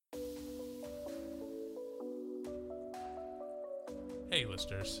Hey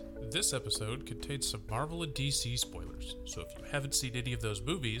listeners, this episode contains some Marvel and DC spoilers, so if you haven't seen any of those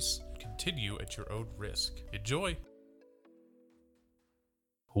movies, continue at your own risk. Enjoy!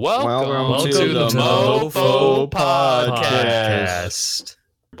 Welcome to the MoFo podcast.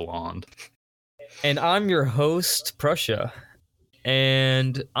 Blonde. And I'm your host, Prussia.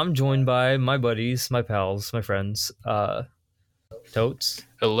 And I'm joined by my buddies, my pals, my friends, Totes.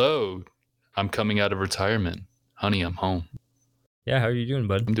 Hello. I'm coming out of retirement. Honey, I'm home. Yeah, how are you doing,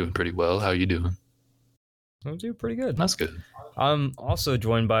 bud? I'm doing pretty well. How you doing? I'm doing pretty good. That's good. I'm also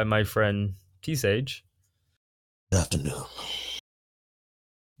joined by my friend, T-Sage. Good afternoon.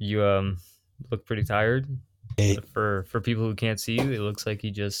 You look pretty tired. Hey. For people who can't see you, it looks like you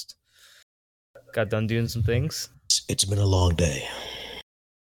just got done doing some things. It's been a long day.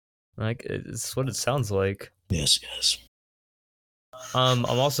 Like, it's what it sounds like. Yes. I'm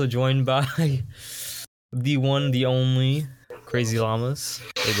also joined by the one, the only Crazy Llamas.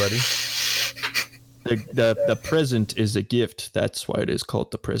 Hey, buddy. The present is a gift. That's why it is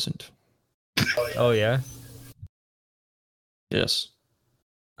called the present. Oh yeah. Yes.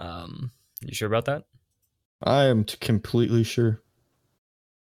 You sure about that? I am completely sure.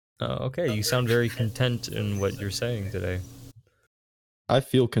 Okay. You sound very content in what you're saying today. I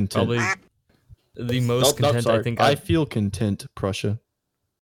feel content. Probably the most content I think. I feel content, Prussia.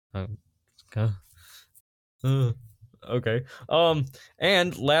 Okay.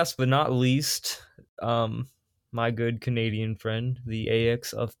 And last but not least, my good Canadian friend, the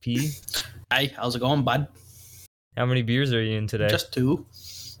AX of P. Hey, how's it going, bud? How many beers are you in today? Just two.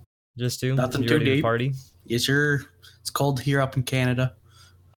 Just two? Nothing You too ready to deep. party? Yes, sir. It's cold here up in Canada.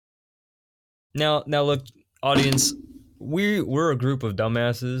 Now look, audience, we're a group of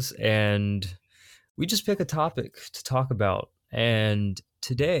dumbasses, and we just pick a topic to talk about. And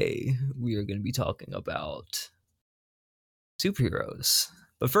today we are going to be talking about superheroes.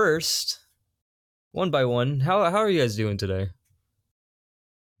 But first, one by one, how are you guys doing today?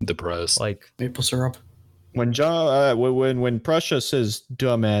 Depressed. Like, Maple syrup. When when Prussia says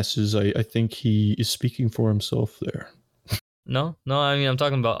dumbasses, I think he is speaking for himself there. no, I mean I'm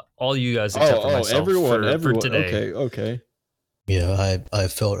talking about all you guys except for myself. Everyone for today. Okay. Yeah, I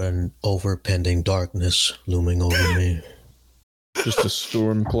felt an overpending darkness looming over me. Just a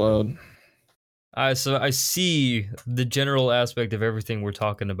storm cloud. So I see the general aspect of everything we're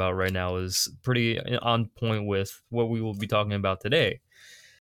talking about right now is pretty on point with what we will be talking about today.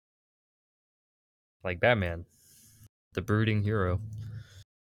 Like Batman, the brooding hero.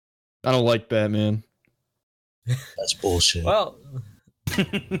 I don't like Batman. That's bullshit. Well, your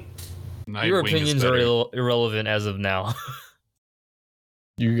Nightwing is opinions are better. irrelevant as of now.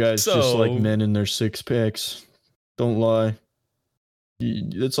 You guys just So- like men in their six packs. Don't lie.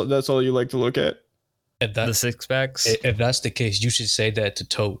 That's all you like to look at. If, The that, six packs. if that's the case, you should say that to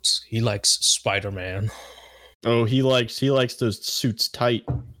Totes. He likes Spider-Man. Oh, he likes those suits tight.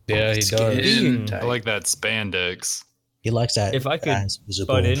 Yeah, he does. Skin. I like that spandex. He likes that. If I could ass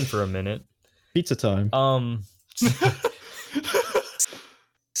visible. butt in for a minute. Pizza time.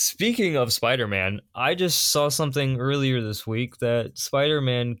 Speaking of Spider-Man, I just saw something earlier this week that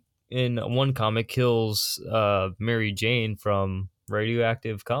Spider-Man in one comic kills Mary Jane from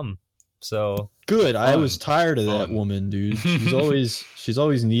radioactive cum. So Good. I Fun. was tired of that Fun. woman, dude. She's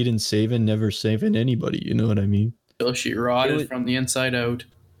always needing saving, never saving anybody. You know what I mean? So she rotted It was- from the inside out.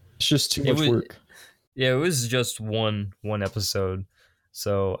 It's just too It much was- work. yeah, it was just one episode.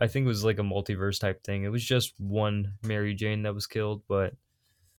 So I think it was like a multiverse type thing. It was just one Mary Jane that was killed, but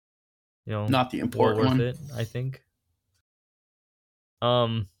you know, Not the well important worth one. it, I think.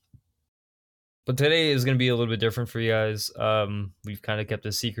 But today is going to be a little bit different for you guys. We've kind of kept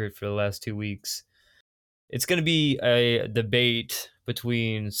a secret for the last 2 weeks. It's going to be a debate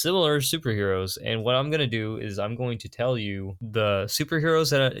between similar superheroes, and what I'm going to do is I'm going to tell you the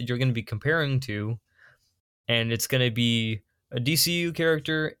superheroes that you're going to be comparing to, and it's going to be a DCU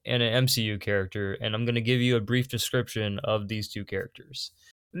character and an MCU character, and I'm going to give you a brief description of these two characters.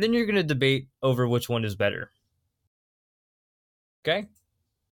 And then you're going to debate over which one is better. Okay?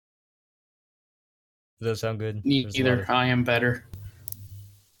 Does that sound good? There's a lot Neither. of- I am better.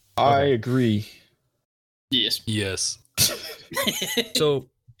 I Okay. agree. Yes. Yes. So,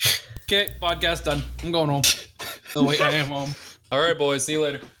 Okay, podcast done. I'm going home. Oh wait, I am home. All right, boys. See you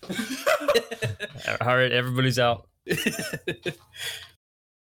later. all right, everybody's out.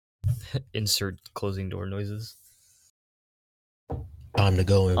 Insert closing door noises. Time to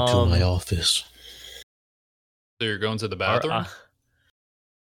go into my office. So you're going to the bathroom?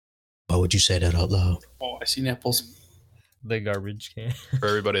 Why would you say that out loud? Oh, I see nipples. The garbage can. For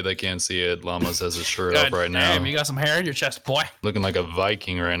everybody that can't see it, Llamas has his shirt up right now. Damn, you got some hair in your chest, boy. Looking like a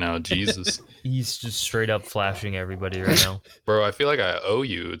Viking right now. Jesus. He's just straight up flashing everybody right now. Bro, I feel like I owe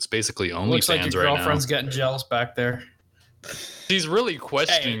you. It's basically Looks like OnlyFans your right now. girlfriend's getting jealous back there. She's really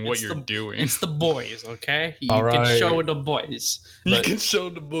questioning what it's you're the- doing. It's the boys, okay? You All can right. show the boys. You can show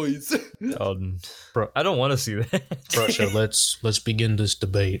the boys. I don't want to see that. Prussia, let's begin this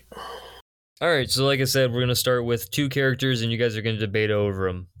debate. All right, so like I said, we're going to start with two characters, and you guys are going to debate over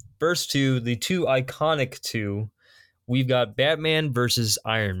them. First two, the two iconic two, we've got Batman versus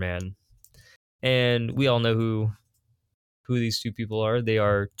Iron Man. And we all know who these two people are. They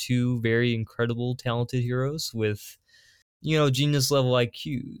are two very incredible, talented heroes with, genius-level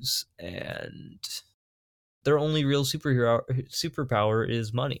IQs. And their only real superpower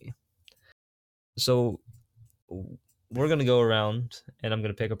is money. So we're going to go around, and I'm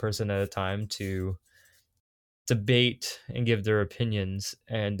going to pick a person at a time to debate and give their opinions,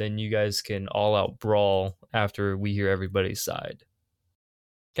 and then you guys can all out brawl after we hear everybody's side.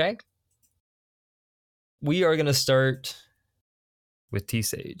 Okay? We are going to start with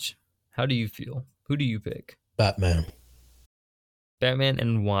T-Sage. How do you feel? Who do you pick? Batman. Batman,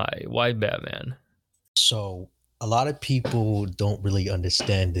 and why? Why Batman? So a lot of people don't really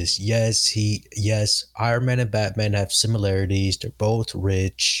understand this. Yes, Iron Man and Batman have similarities. They're both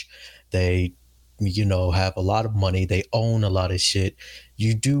rich. They, have a lot of money. They own a lot of shit.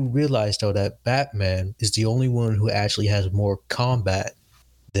 You do realize though that Batman is the only one who actually has more combat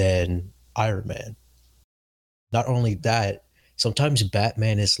than Iron Man. Not only that, sometimes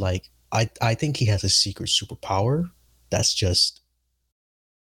Batman is like, I think he has a secret superpower. That's just,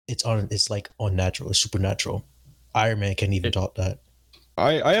 it's like unnatural, it's supernatural. Iron Man can't even talk that.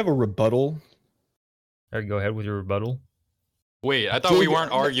 I have a rebuttal. All right, go ahead with your rebuttal. Wait, I thought we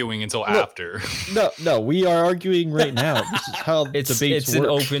weren't arguing until after. No, we are arguing right now. This is how debates It's work. an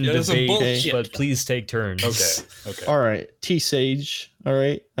open Yeah, it's a debate, bullshit. but please take turns. Okay. All right, T-Sage. All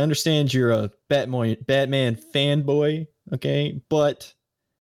right, I understand you're a Batman fanboy. Okay, but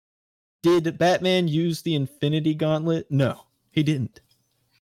did Batman use the Infinity Gauntlet? No, he didn't.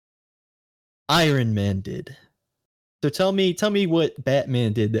 Iron Man did. So tell me what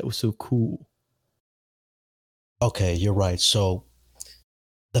Batman did that was so cool. Okay, you're right. So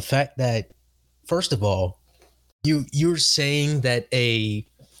the fact that, first of all, you're saying that a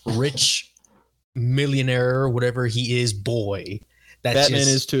rich millionaire, whatever he is, boy, that Batman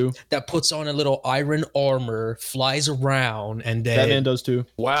is too. that puts on a little iron armor, flies around, and then Batman does too.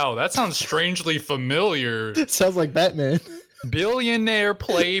 Wow, that sounds strangely familiar. Sounds like Batman. Billionaire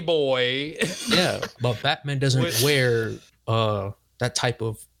playboy. Yeah, but Batman doesn't Which- wear that type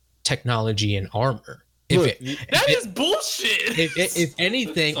of technology and armor. Look, That is bullshit. If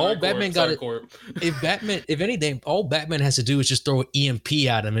anything, all Batman got it. If anything, all Batman has to do is just throw an EMP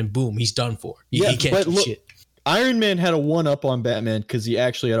at him, and boom, he's done for. He can't but do look, shit. Iron Man had a one-up on Batman because he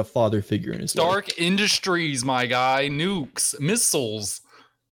actually had a father figure in his life. Stark Industries, my guy. Nukes, missiles.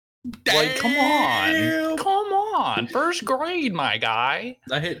 Like, come on. First grade, my guy.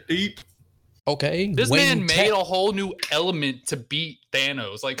 I hit deep. Okay, This Wayne man made a whole new element to beat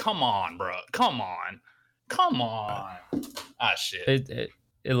Thanos. Like, come on, bro. Come on. Ah, shit.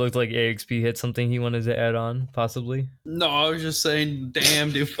 It looked like AXP hit something he wanted to add on, possibly. No, I was just saying,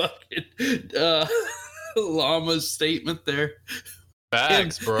 damn, dude, fucking Llama's statement there.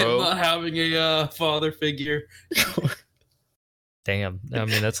 Facts, Him bro. not having a father figure. Damn. I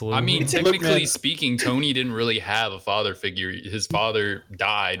mean, that's a little. I mean, Look, technically man. speaking, Tony didn't really have a father figure. His father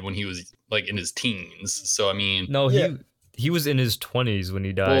died when he was like in his teens. So I mean, no, Yeah. he was in his 20s when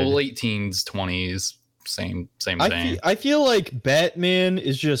he died. well, late teens, 20s, same thing. I feel like Batman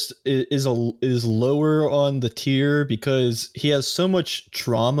is lower on the tier because he has so much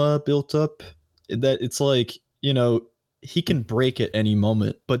trauma built up that it's like, he can break at any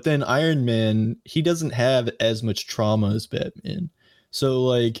moment. But then Iron Man, he doesn't have as much trauma as Batman. So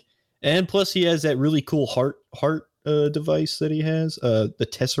like, and plus he has that really cool heart device that he has, the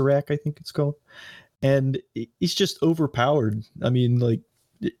Tesseract, I think it's called. And he's just overpowered. I mean, like,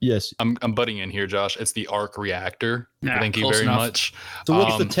 yes. I'm butting in here, Josh. It's the arc reactor. Nah, Thank you close very enough. much. So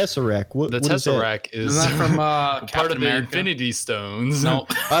what's the Um, Tesseract? What The is that? Tesseract is Isn't that from part Captain of the America? Infinity Stones. No.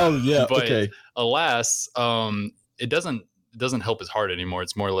 Oh yeah, But- okay. Alas, it doesn't help his heart anymore.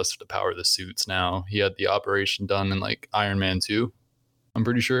 It's more or less to power the suits now. He had the operation done in like Iron Man 2, I'm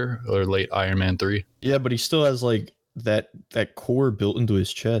pretty sure, or late Iron Man 3. Yeah, but he still has like that core built into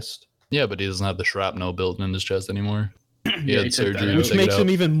his chest, Yeah, but he doesn't have the shrapnel built in his chest anymore. He Yeah, had he took that surgery out. to which take makes it out. him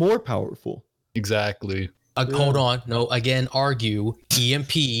even more powerful. Exactly. Hold on, no, again, argue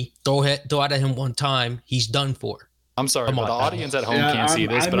EMP. Throw it at him one time, he's done for. I'm sorry, Come but on the now. audience at home Yeah, can't see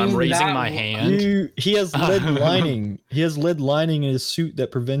this, I but I'm mean, raising that my w- hand. He has lead lining. He has lead lining in his suit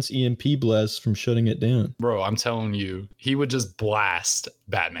that prevents EMP blasts from shutting it down. Bro, I'm telling you, he would just blast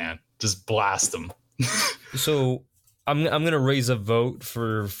Batman. Just blast him. So I'm gonna raise a vote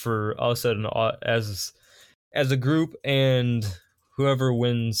for us as a group, and whoever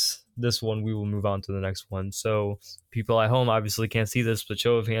wins this one, we will move on to the next one. So people at home obviously can't see this, but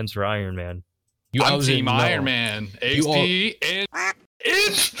show of hands for Iron Man. You I'm obviously Team know. Iron Man. You XP and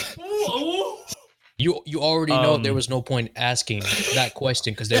You already know there Um, was no point asking that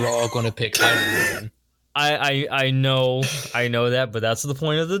question because they were all going to pick Iron Man. I know that, but that's the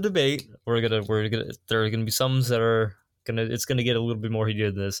point of the debate. We're gonna there are gonna be some that are it's gonna get a little bit more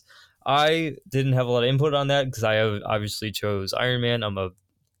heated than this. I didn't have a lot of input on that because I obviously chose Iron Man. I'm a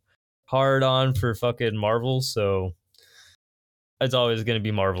hard on for fucking Marvel, so it's always gonna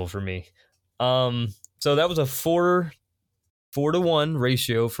be Marvel for me. So that was a 4-1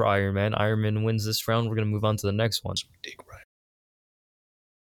 ratio for Iron Man. Iron Man wins this round. We're gonna move on to the next one.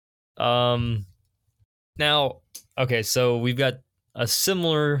 Now, okay, so we've got a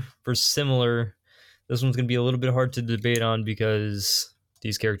similar for similar. This one's gonna be a little bit hard to debate on because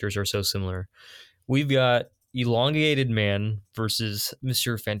these characters are so similar. We've got Elongated Man versus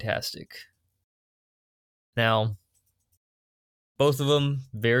Mr. Fantastic. Now, both of them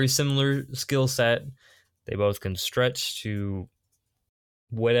very similar skill set. They both can stretch to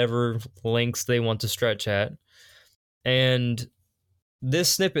whatever lengths they want to stretch at. And this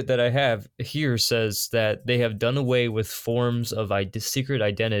snippet that I have here says that they have done away with forms of secret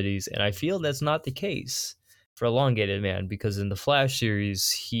identities, and I feel that's not the case for Elongated Man, because in the Flash series,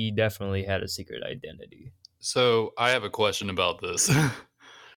 he definitely had a secret identity. So I have a question about this.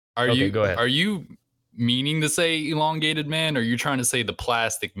 Go ahead. Are you meaning to say Elongated Man, or are you trying to say the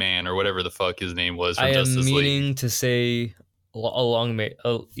Plastic Man, or whatever the fuck his name was from I am Justice meaning League? to say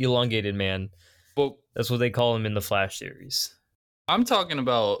Elongated Man. Well, That's what they call him in the Flash series. I'm talking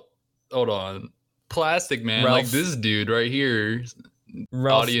about, hold on, Plastic Man, Ralph- like this dude right here.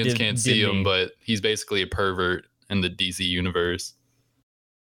 Ralph Audience can't see him, Dibny. but he's basically a pervert in the DC universe.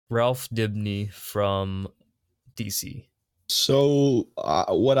 Ralph Dibny from DC. So,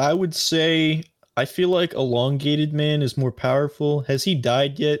 what I would say, I feel like Elongated Man is more powerful. Has he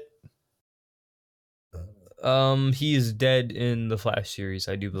died yet? He is dead in the Flash series,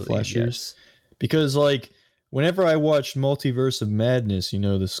 I do believe. Flash series? Yes. Because, like, whenever I watched Multiverse of Madness, you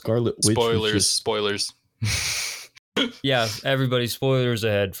know, the Scarlet Witch was Spoilers. Yeah, everybody, spoilers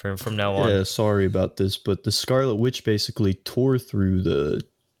ahead from now on. Yeah, sorry about this, but the Scarlet Witch basically tore through the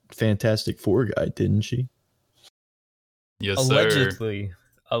Fantastic Four guy, didn't she? Yes, sir.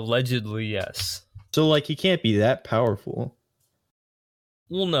 Allegedly, yes. So, like, he can't be that powerful.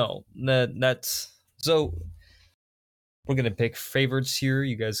 Well, no, that's so. We're gonna pick favorites here.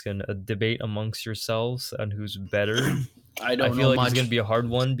 You guys can debate amongst yourselves on who's better. I don't I feel know like much. it's gonna be a hard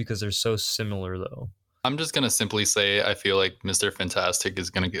one because they're so similar, though. I'm just gonna simply say I feel like Mr. Fantastic is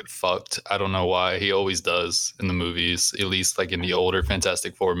gonna get fucked. I don't know why. He always does in the movies, at least like in the older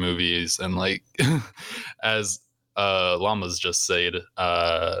Fantastic Four movies, and like as Llamas just said,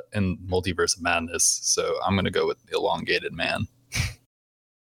 in Multiverse of Madness. So I'm gonna go with the Elongated Man.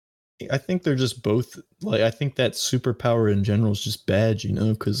 I think they're just both, like, I think that superpower in general is just bad, you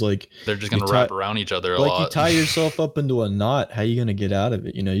know, because, like, They're just gonna wrap around each other a like, lot. you tie yourself up into a knot, how are you going to get out of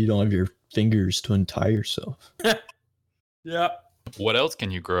it? You know, you don't have your fingers to untie yourself. Yeah. What else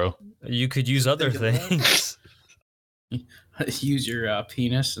can you grow? You could use other Think of that. things. Use your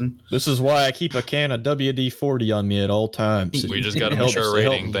penis and This is why I keep a can of WD-40 on me at all times. We just got a It helps- mature it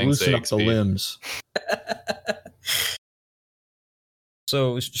rating. helps Thanks, loosen up the XP. limbs.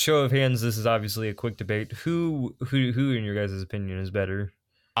 So, show of hands. This is obviously a quick debate. Who in your guys' opinion is better?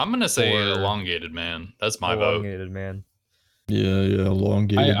 I'm gonna say Or- Elongated Man. That's my vote. Elongated Man. Yeah,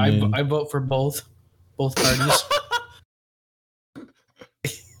 elongated man. I vote for both parties.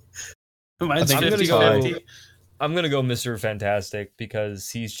 Mine's think I'm gonna 50-50. go. I'm gonna go Mr. Fantastic because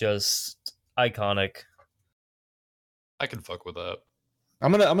he's just iconic. I can fuck with that.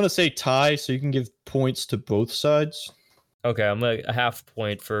 I'm gonna say tie, so you can give points to both sides. Okay, I'm like a half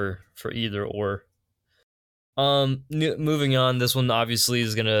point for either or. Moving on. This one obviously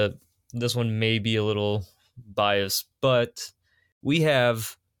is gonna. This one may be a little biased, but we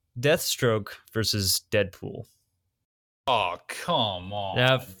have Deathstroke versus Deadpool. Oh, come on.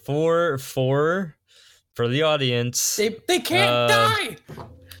 Now for the audience. They can't die.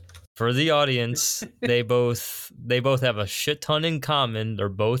 For the audience, they both have a shit ton in common. They're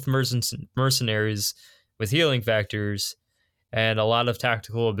both mercenaries with healing factors and a lot of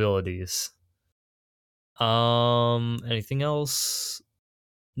tactical abilities. Anything else?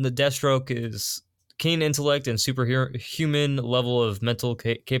 The Deathstroke is keen intellect and superhuman level of mental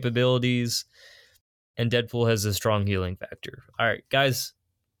capabilities, and Deadpool has a strong healing factor. All right, guys,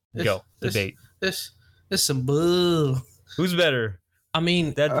 go debate. This some bull. Who's better, I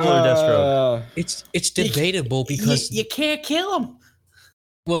mean, Deadpool or Deathstroke? it's debatable because you can't kill him.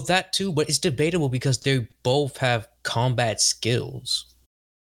 well, that too, but it's debatable because they both have combat skills.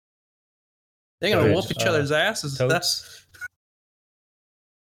 They're gonna Totes. whoop each other's asses. Totes.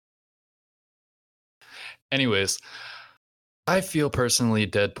 Anyways, I feel personally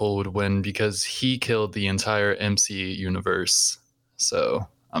Deadpool would win because he killed the entire MCU universe. So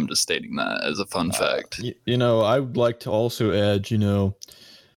I'm just stating that as a fun fact. I would like to also add,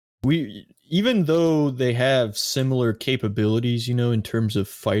 we even though they have similar capabilities, in terms of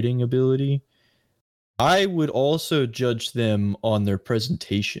fighting ability, I would also judge them on their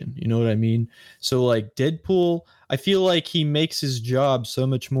presentation. You know what I mean? So like Deadpool, I feel like he makes his job so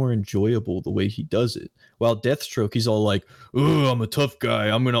much more enjoyable the way he does it. While Deathstroke, he's all like, "Oh, I'm a tough guy.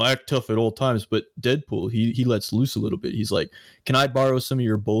 I'm gonna act tough at all times." But Deadpool, he lets loose a little bit. He's like, "Can I borrow some of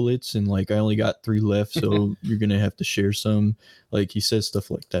your bullets?" And like, I only got 3 left, so you're gonna have to share some. Like, he says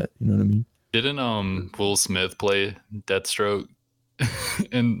stuff like that. You know what I mean? Didn't Will Smith play Deathstroke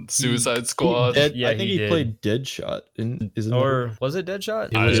in Suicide Squad? I think he he did. played Deadshot. Or was it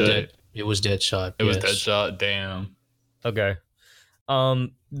Deadshot? It was I- dead. It was Deadshot. It was yes. Deadshot. Damn. Okay.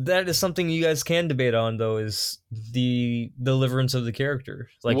 That is something you guys can debate on, though, is the deliverance of the character.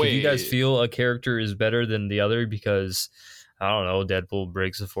 Like, if you guys Wait. feel a character is better than the other because, I don't know, Deadpool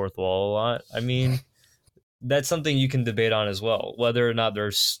breaks the fourth wall a lot. I mean, that's something you can debate on as well, whether or not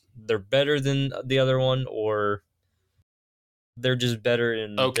they're better than the other one or they're just better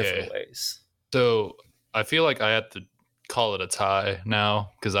in different ways. So I feel like I have to call it a tie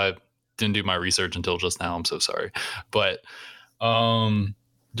now because I didn't do my research until just now. I'm so sorry. But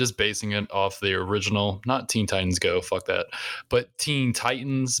just basing it off the original, not Teen Titans Go, fuck that, but Teen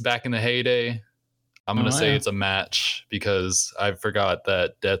Titans back in the heyday, I'm going to say it's a match because I forgot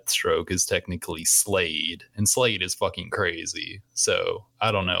that Deathstroke is technically Slade, and Slade is fucking crazy. So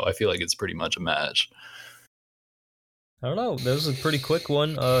I don't know. I feel like it's pretty much a match. I don't know. That was a pretty quick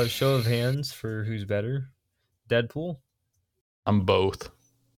one. Show of hands for who's better. Deadpool? I'm both.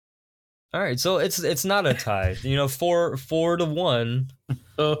 All right, so it's not a tie. 4-1.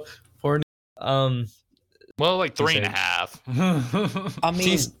 Well, like 3.5. I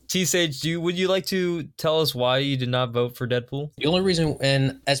mean, T-Sage, would you like to tell us why you did not vote for Deadpool? the only reason,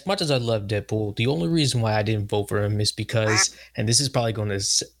 and as much as I love Deadpool, the only reason why I didn't vote for him is because, and this is probably going to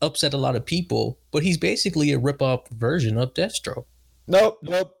upset a lot of people, but he's basically a rip-off version of Deathstroke. Nope.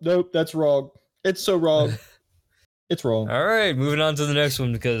 That's wrong. It's so wrong. It's wrong. All right, moving on to the next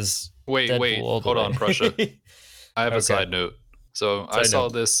one because Wait, Deadpool all the hold way. on, Prussia. I have Okay. a side note. So I saw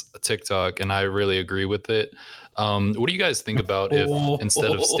this TikTok and I really agree with it. What do you guys think about if instead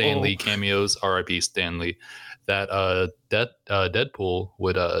of Stan Lee cameos, R.I.P. Stan Lee, that Deadpool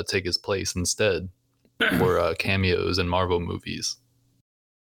would take his place instead for cameos in Marvel movies?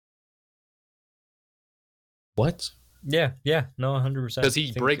 What? Yeah, no, 100%. Because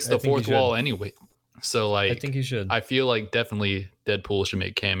he breaks the fourth wall anyway. So like, I think he should. I feel like definitely Deadpool should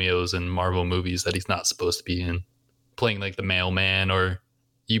make cameos in Marvel movies that he's not supposed to be in, playing like the mailman or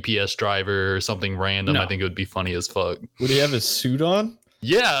UPS driver or something random. No. I think it would be funny as fuck. Would he have a suit on?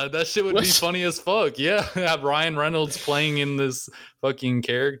 Yeah, that shit would be What? funny as fuck. Yeah, have Ryan Reynolds playing in this fucking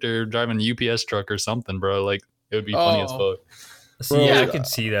character driving a UPS truck or something, bro. Like it would be funny as Oh. fuck. See, Bro, yeah, I could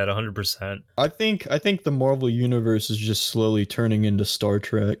see that 100%. I think the Marvel universe is just slowly turning into Star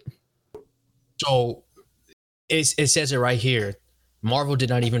Trek. So it says it right here. Marvel did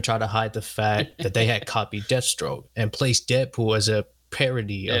not even try to hide the fact that they had copied Deathstroke and placed Deadpool as a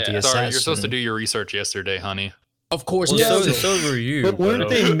parody of the assassin. Sorry, you're supposed to do your research yesterday, honey. Of course, Well, Yeah, so were you. But weren't but,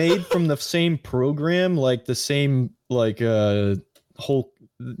 they made from the same program? Like the same whole.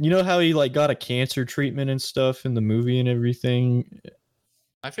 You know how he like got a cancer treatment and stuff in the movie and everything.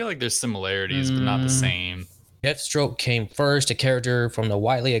 I feel like there's similarities, but not the same. Deathstroke came first, a character from the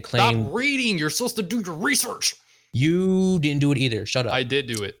widely acclaimed. Stop reading. You're supposed to do your research. You didn't do it either. Shut up. I did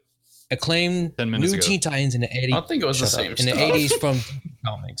do it. Acclaimed 10 minutes New ago. Teen Titans in the 80s. I don't think it was the same In the stuff. 80s from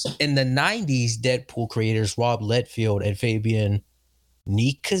comics. In the 90s, Deadpool creators Rob Liefeld and Fabian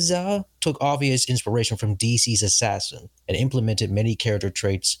Nikaza took obvious inspiration from DC's Assassin and implemented many character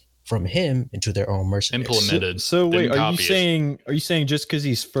traits from him into their own mercenaries. Implemented. So wait, Didn't are you copy it. saying just because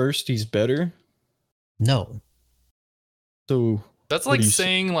he's first, he's better? No. So That's What like do you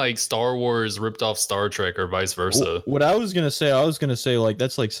saying like Star Wars ripped off Star Trek or vice versa. What I was gonna say, like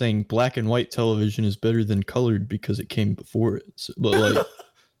that's like saying black and white television is better than colored because it came before it. So, but like,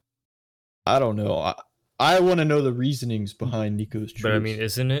 I don't know. I want to know the reasonings behind Nico's choice. But I mean,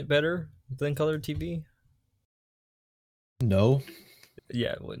 isn't it better than color TV? No.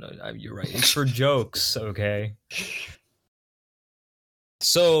 Yeah, well, no, you're right. It's for jokes, okay.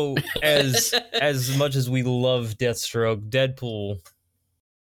 So as much as we love Deathstroke, Deadpool.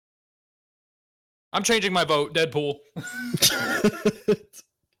 I'm changing my vote. Deadpool.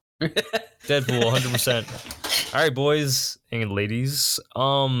 Deadpool, 100%. All right, boys and ladies.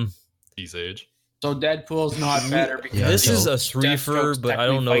 Peace age. So Deadpool's not better because This is a Deathstroke's threefer, but I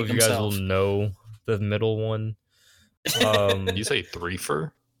don't know if you guys will himself. know the middle one. You say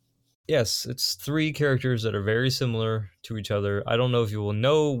threefer? Yes, it's three characters that are very similar to each other. I don't know if you will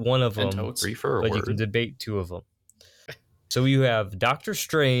know one of them, And totes. Threefer or but you word? can debate two of them. So you have Doctor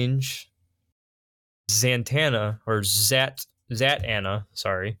Strange, Zantana, or Zatanna,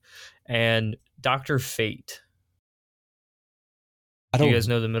 sorry, and Doctor Fate. I Do you don't guys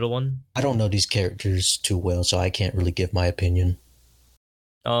know the middle one? I don't know these characters too well, so I can't really give my opinion.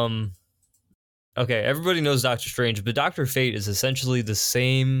 Okay, everybody knows Doctor Strange, but Doctor Fate is essentially the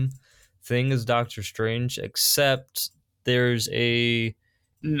same thing as Doctor Strange, except there's a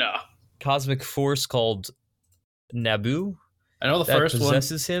No. cosmic force called Naboo I know the that first one.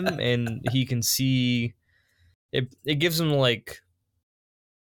 possesses him, and he can see it. It gives him like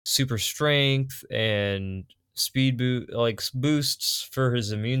super strength and speed boosts for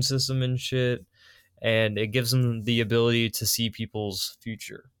his immune system and shit, and it gives him the ability to see people's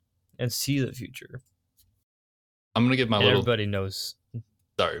future and see the future. I'm gonna give my And little. everybody knows.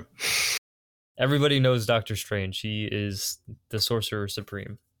 Sorry. Everybody knows Doctor Strange. He is the Sorcerer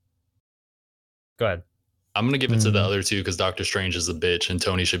Supreme. Go ahead. I'm gonna give it to the other two because Doctor Strange is a bitch and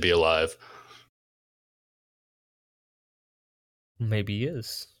Tony should be alive. Maybe he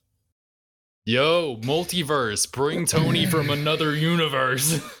is. Yo, multiverse, bring Tony from another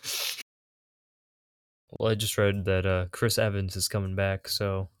universe. Well, I just read that Chris Evans is coming back,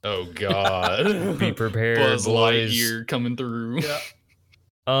 so Oh God. be prepared, Buzz boys. Lightyear coming through.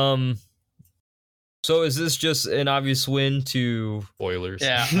 Yeah. So is this just an obvious win to Spoilers.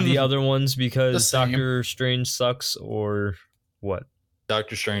 Yeah. the other ones The because same. Doctor Strange sucks, or what?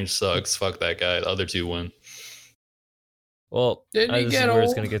 Doctor Strange sucks. Fuck that guy. The other two win. Well, Didn't he this is get where it's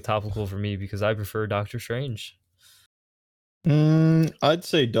old? going to get topical for me because I prefer Doctor Strange. I'd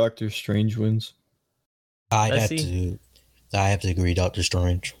say Doctor Strange wins. I Let's have see. to agree, Doctor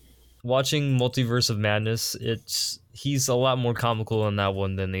Strange. Watching Multiverse of Madness, he's a lot more comical in that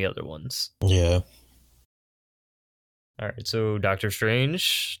one than the other ones. Yeah. All right, so Doctor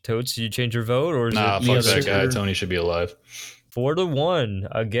Strange, Totes, you change your vote, or is Nah, it fuck the that other guy. two? Tony should be alive. 4-1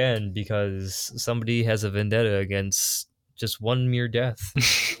 again because somebody has a vendetta against just one mere death.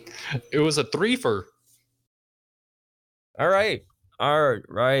 It was a threefer. All right.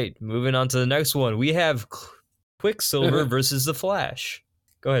 Moving on to the next one. We have Quicksilver versus the Flash.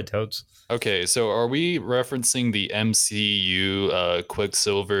 Go ahead, Totes. Okay, so are we referencing the MCU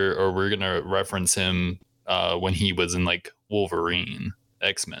Quicksilver, or we're gonna reference him when he was in like Wolverine,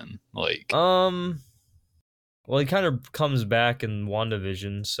 X-Men? Like, Well, he kind of comes back in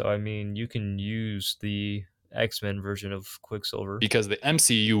WandaVision, so I mean, you can use the X-Men version of Quicksilver. because the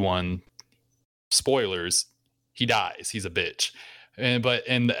MCU one, spoilers, he dies. He's a bitch. But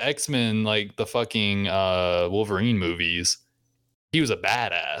in the X-Men, like the fucking Wolverine movies, he was a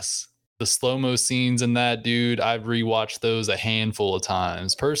badass. The slow-mo scenes in that, dude, I've rewatched those a handful of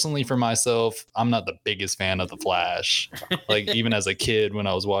times. Personally, for myself, I'm not the biggest fan of the Flash. Like, even as a kid when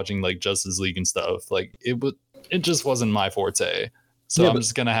I was watching like Justice League and stuff, like it just wasn't my forte. So Yeah, I'm but-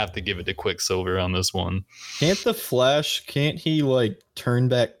 just gonna have to give it to Quicksilver on this one. Can't he like turn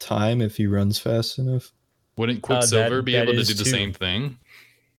back time if he runs fast enough? Wouldn't Quicksilver be that able to is do the too. same thing?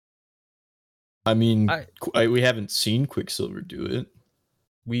 I mean, I- we haven't seen Quicksilver do it.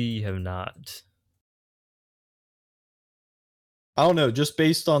 We have not. I don't know. Just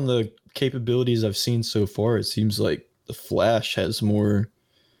based on the capabilities I've seen so far, it seems like the Flash has more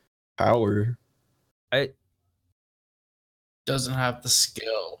power. Doesn't have the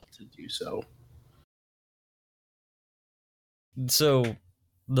skill to do so. So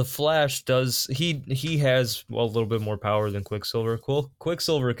the Flash does he has a little bit more power than Quicksilver.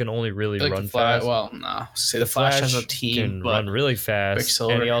 Quicksilver can only really Like run the Flash, fast. well, no. Say the Flash has a team, can but run really fast,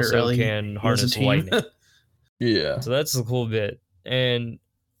 Quicksilver and he also really can has a harness team. lightning. Yeah. So that's a cool bit. And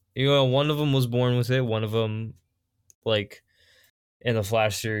one of them was born with it. One of them, like in the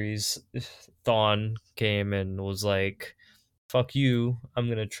Flash series, Thawne came and was like, fuck you, I'm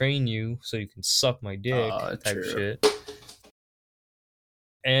gonna train you so you can suck my dick type True. shit.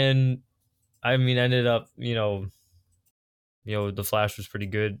 And I mean, ended up, the Flash was pretty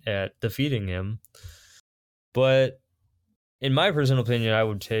good at defeating him. But in my personal opinion, I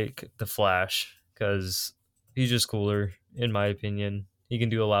would take the Flash because he's just cooler, in my opinion. He can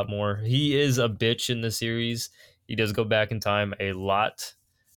do a lot more. He is a bitch in the series. He does go back in time a lot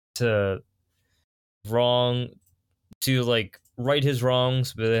to right his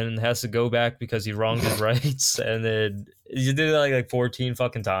wrongs, but then has to go back because he wronged his rights, and then you did it like 14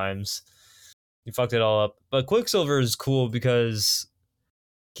 fucking times. He fucked it all up. But Quicksilver is cool because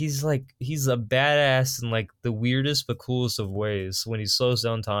he's a badass in like the weirdest but coolest of ways. When he slows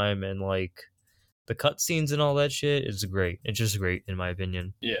down time and like the cutscenes and all that shit is great. It's just great in my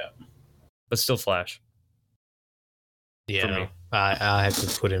opinion. Yeah. But still Flash. Yeah, I have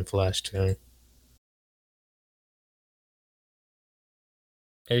to put in Flash too.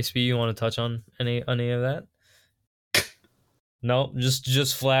 HB, you want to touch on any of that? No,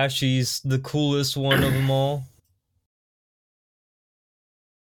 just Flash. He's the coolest one of them all.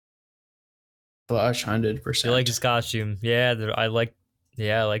 Flash 100%. You like his costume? Yeah, I like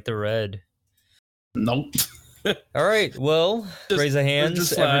the red. Nope. All right, well, raise a hands,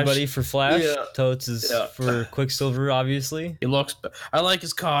 just Flash. everybody, for Flash. Yeah. Totes is for Quicksilver, obviously. He looks. I like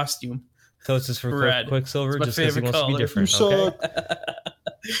his costume. Totes is for Red. Quicksilver, It's my just because he favorite wants to be color. different.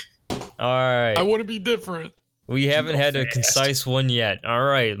 Okay. All right. I want to be different. We haven't had a fast. concise one yet. All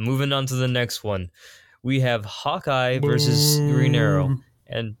right, moving on to the next one. We have Hawkeye versus Green Arrow.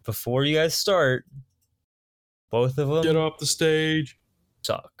 And before you guys start, both of them Get off the stage.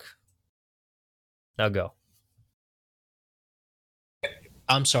 suck. Now go.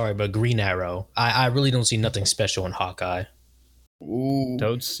 I'm sorry, but Green Arrow. I really don't see nothing special in Hawkeye. Ooh.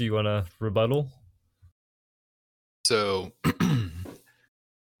 Totes, you want to rebuttal? So,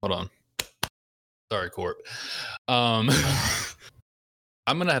 hold on. Sorry, Corp. I'm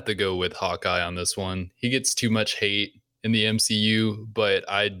gonna have to go with Hawkeye on this one. He gets too much hate in the MCU, but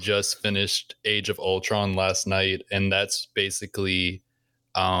I just finished Age of Ultron last night, and that's basically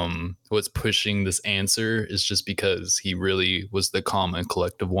what's pushing this answer is just because he really was the calm and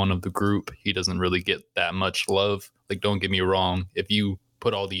collective one of the group. He doesn't really get that much love. Like, don't get me wrong, if you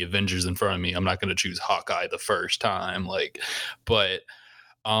put all the Avengers in front of me, I'm not going to choose Hawkeye the first time, but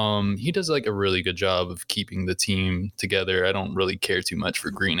he does like a really good job of keeping the team together. I don't really care too much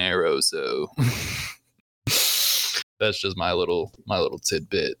for Green Arrow, so that's just my little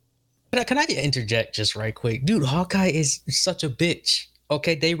tidbit. Can I interject just right quick, dude? Hawkeye is such a bitch.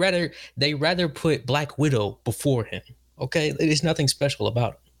 Okay, they rather put Black Widow before him. Okay, there's nothing special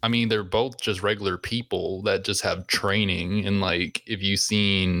about him. I mean, they're both just regular people that just have training. And like, if you've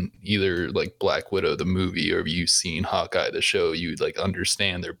seen either like Black Widow the movie or if you've seen Hawkeye the show, you'd like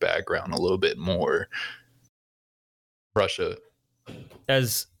understand their background a little bit more. Russia.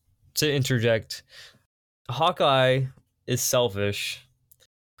 As to interject, Hawkeye is selfish.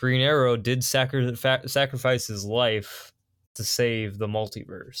 Green Arrow did sacrifice his life to save the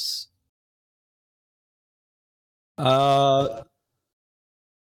multiverse.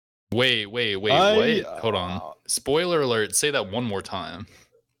 Wait, what? Hold on. Spoiler alert. Say that one more time.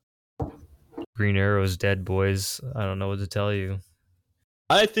 Green Arrow's dead, boys. I don't know what to tell you.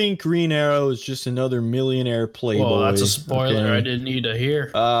 I think Green Arrow is just another millionaire playboy. Well, that's a spoiler okay? I didn't need to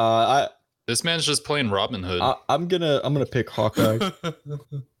hear. This man's just playing Robin Hood. I'm gonna pick Hawkeye.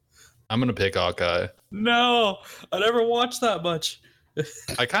 I'm gonna pick Hawkeye. No, I never watched that much.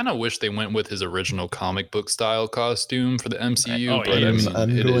 I kind of wish they went with his original comic book style costume for the MCU, Oh, but yeah. I mean, I'm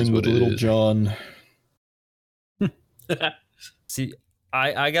it is going what with it Little is. John. See,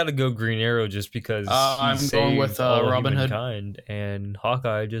 I gotta go Green Arrow just because I'm going with Robin Hood. Hood, and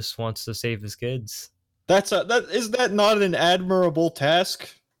Hawkeye just wants to save his kids. Is that not an admirable task?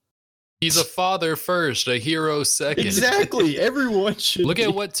 He's a father first, a hero second. Exactly. Everyone should Look be.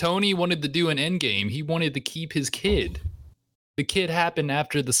 at what Tony wanted to do in Endgame. He wanted to keep his kid. The kid happened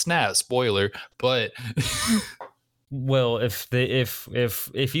after the snap. Spoiler, but Well, if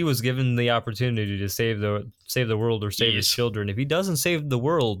he was given the opportunity to save the world or save his Yes. children, if he doesn't save the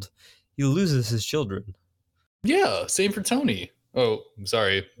world, he loses his children. yeah, same for Tony. Oh,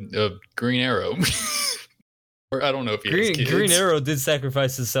 sorry, Green Arrow. Or I don't know if he has kids. Green Arrow did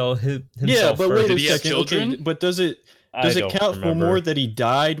sacrifice himself. Yeah, but wait Did a he have second. children? Okay, but does it I don't count for remember. more that he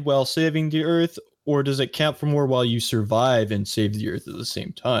died while saving the Earth, or does it count for more while you survive and save the Earth at the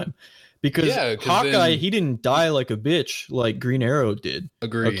same time? Because Yeah, 'cause Hawkeye, then- he didn't die like a bitch like Green Arrow did.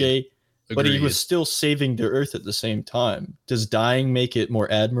 Agreed. Okay, but he Agreed. was still saving the Earth at the same time. Does dying make it more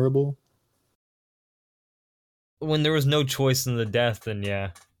admirable? when there was no choice in the death, then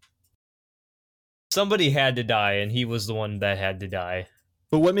yeah. Somebody had to die, and he was the one that had to die.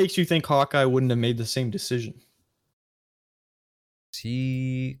 But what makes you think Hawkeye wouldn't have made the same decision?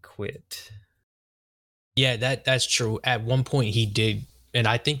 He quit. Yeah, that's true. At one point he did, and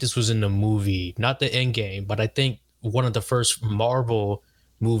I think this was in the movie, not the end game, but I think one of the first Marvel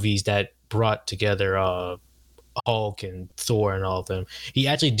movies that brought together Hulk and Thor and all of them. He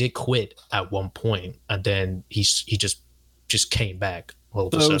actually did quit at one point, and then he just came back all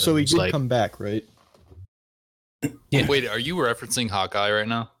of a sudden. So he It's did like, come back, right? Yeah. Wait, are you referencing Hawkeye right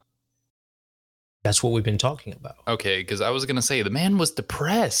now? that's what we've been talking about. Okay, because I was gonna say the man was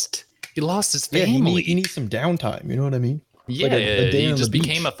depressed. He lost his Yeah, family. he needs some downtime. You know what I mean? Yeah, Like a day he on just the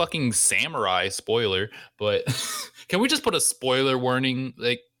became beach. a fucking samurai. Spoiler, but can we just put a spoiler warning?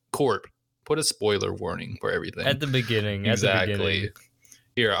 Like, Corp, put a spoiler warning for everything. At the beginning. Exactly. At the beginning.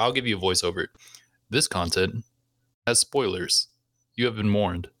 Here, I'll give you a voiceover. This content has spoilers. You have been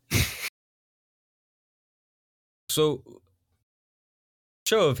warned. So,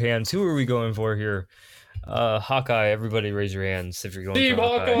 show of hands, who are we going for here? Hawkeye, everybody raise your hands if you're going Team for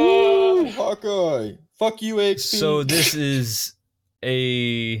Hawkeye. Woo, Hawkeye! Fuck you, XP. So this is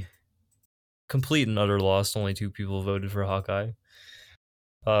a complete and utter loss. Only 2 people voted for Hawkeye.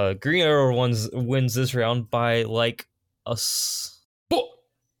 Green Arrow wins this round by like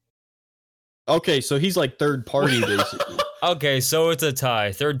Okay, so he's like third party basically. Okay, so it's a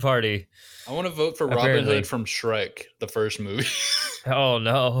tie. Third party. I want to vote for Robin Apparently. Hood from Shrek, the first movie. Oh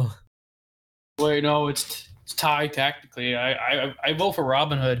no. Wait, no, it's tie technically. I vote for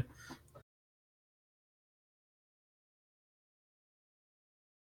Robin Hood.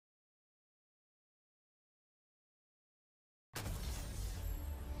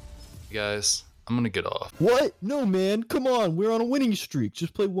 Guys, I'm gonna get off. What? No, man. Come on. We're on a winning streak.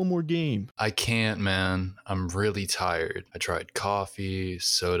 Just play one more game. I can't, man. I'm really tired. I tried coffee,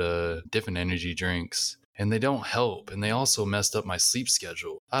 soda, different energy drinks, and they don't help. And they also messed up my sleep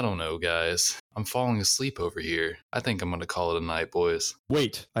schedule. I don't know, guys. I'm falling asleep over here. I think I'm gonna call it a night, boys.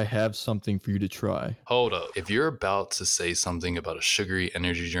 Wait, I have something for you to try. Hold up. If you're about to say something about a sugary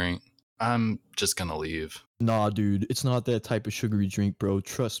energy drink, I'm just gonna leave. Nah, dude, it's not that type of sugary drink, bro.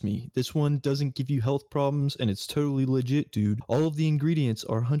 Trust me. This one doesn't give you health problems, and it's totally legit, dude. All of the ingredients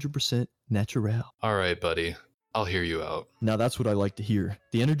are 100% natural. All right, buddy. I'll hear you out. Now that's what I like to hear.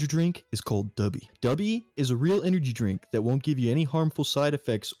 The energy drink is called Dubby. Dubby is a real energy drink that won't give you any harmful side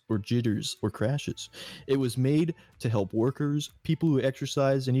effects or jitters or crashes. It was made to help workers, people who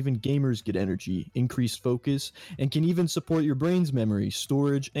exercise, and even gamers get energy, increase focus, and can even support your brain's memory,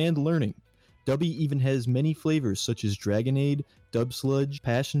 storage, and learning. Dubby even has many flavors such as Dragonade, Dub Sludge,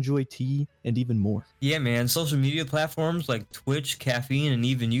 Passion Joy Tea, and even more. Yeah, man. Social media platforms like Twitch, Caffeine, and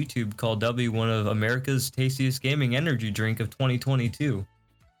even YouTube call W one of America's tastiest gaming energy drink of 2022.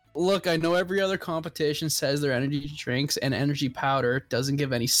 Look, I know every other competition says their energy drinks and energy powder doesn't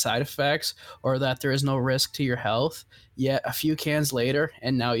give any side effects or that there is no risk to your health. Yet a few cans later,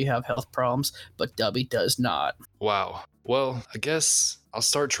 and now you have health problems, but Dubby does not. Wow. Well, I guess I'll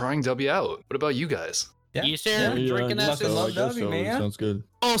start trying W out. What about you guys? Yeah. You sure? Drinking that fucking shit? love Dubby, man. Sounds good.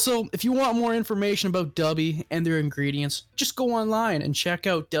 Also, if you want more information about Dubby and their ingredients, just go online and check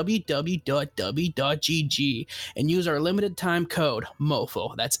out www.dubby.gg and use our limited time code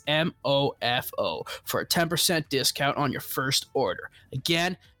MoFo, that's MOFO, for a 10% discount on your first order.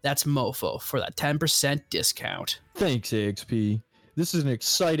 Again, that's MoFo for that 10% discount. Thanks, AXP. This is an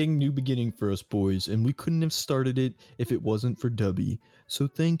exciting new beginning for us boys, and we couldn't have started it if it wasn't for Dubby. So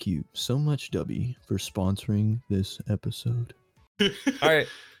thank you so much, Dubby, for sponsoring this episode. All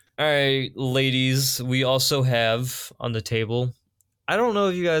right, ladies. We also have on the table. I don't know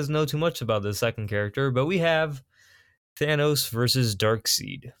if you guys know too much about the second character, but we have Thanos versus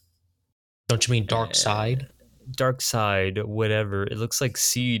Darkseid. Don't you mean Dark Side? Darkseid, whatever. It looks like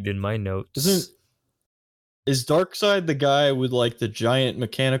seed in my notes. Is Darkseid the guy with like the giant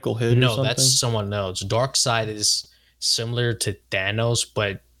mechanical head or No, something? that's someone else. Dark Side is similar to Thanos,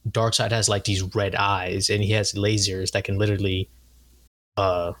 but Dark Side has like these red eyes, and he has lasers that can literally,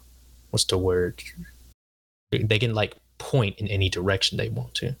 what's the word? They can like point in any direction they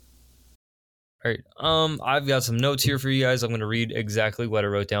want to. All right. I've got some notes here for you guys. I'm going to read exactly what I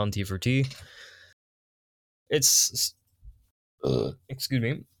wrote down T for T. Excuse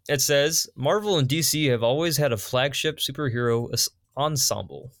me. It says, Marvel and DC have always had a flagship superhero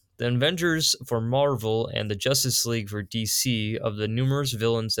ensemble. The Avengers for Marvel and the Justice League for DC, of the numerous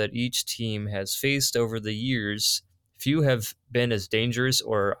villains that each team has faced over the years, few have been as dangerous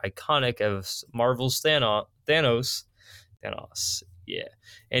or iconic as Marvel's Thanos, yeah,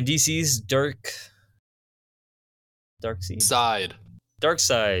 and DC's Side. Dark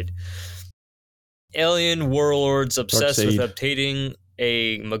side. Alien warlords obsessed with Darkseid. obtaining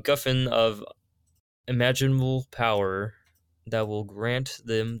a MacGuffin of imaginable power that will grant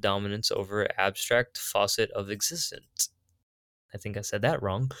them dominance over an abstract facet of existence. I think I said that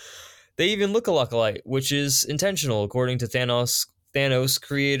wrong. They even look a lot alike, which is intentional, according to Thanos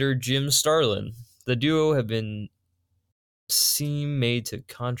creator Jim Starlin. The duo have been made to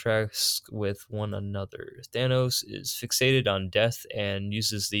contrast with one another. Thanos is fixated on death and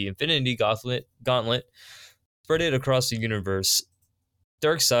uses the Infinity Gauntlet, spread it across the universe.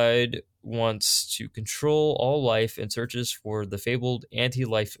 Darkseid wants to control all life and searches for the fabled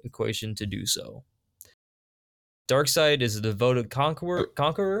anti-life equation to do so. Darkseid is a devoted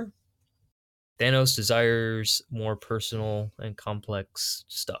conqueror. Thanos desires more personal and complex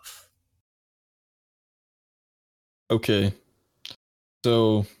stuff. Okay.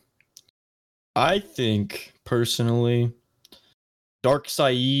 So I think personally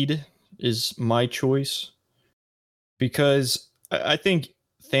Darkseid is my choice because I think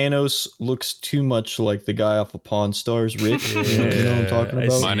Thanos looks too much like the guy off of Pawn Stars, Rick. You know what I'm talking I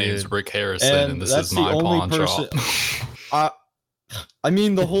about? see. My name's Rick Harrison, and this that's is my the only pawn person. shop. I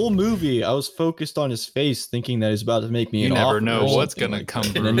mean, the whole movie, I was focused on his face, thinking that he's about to make me You an never offer know or what's something gonna like come that,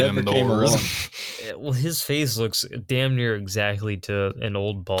 through and it them never came doors. along. Well, his face looks damn near exactly to an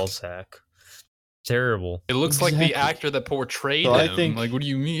old ball sack. Terrible. It looks like the Exactly. actor that portrayed So I him. think- Like, what do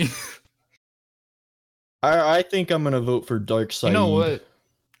you mean? I think I'm gonna vote for Darkseid. You know what?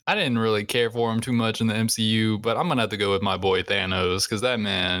 I didn't really care for him too much in the MCU, but I'm gonna have to go with my boy Thanos because that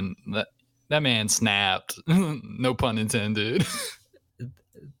man snapped. No pun intended.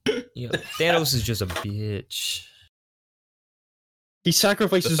 Thanos is just a bitch. He The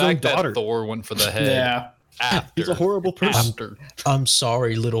sacrificed his own fact that daughter. Thor went for the head Yeah. after. He's a horrible person. After. I'm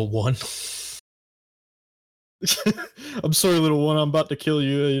sorry, little one. I'm sorry, little one. I'm about to kill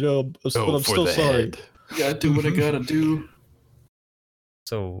you. You know, but Go I'm for still the sorry. head. Gotta do what I gotta do.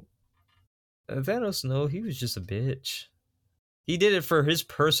 So, Thanos, no, he was just a bitch. He did it for his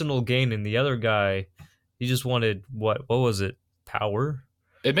personal gain, and the other guy, he just wanted what? What was it? Power?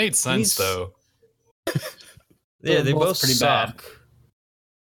 It made sense He's- though. Yeah, They're they both both pretty suck.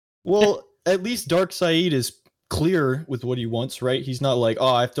 Well, at least Darkseid is clear with what he wants, right? He's not like, oh,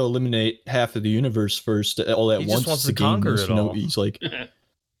 I have to eliminate half of the universe first, all at He once. just wants to gain conquer this, it you know? all.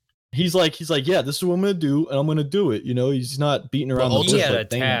 He's like, yeah, this is what I'm gonna do, and I'm gonna do it. You know, he's not beating around the also bush He had a like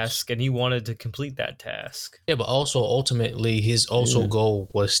Thanos. task, and he wanted to complete that task. Yeah, but also ultimately his also Yeah. goal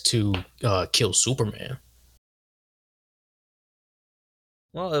was to kill Superman.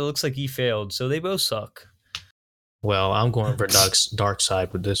 Well, it looks like he failed, so they both suck. Well, I'm going for dark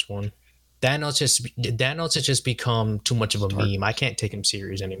side with this one. Thanos has just become too much of a Dark- meme. I can't take him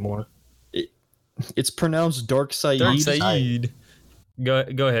serious anymore. It's pronounced Darkseid. Darkseid.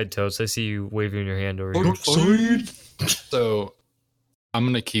 Go ahead, Toast. I see you waving your hand over here. So I'm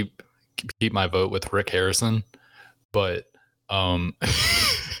gonna keep my vote with Rick Harrison, but Darkseid.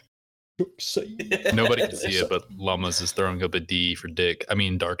 nobody can see it, but Llamas is throwing up a D for Dick. I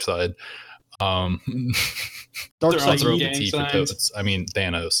mean Dark Side. I'll throw up Darkseid. a gang T for signs. Toads. I mean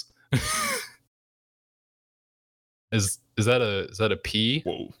Thanos. Is that a P?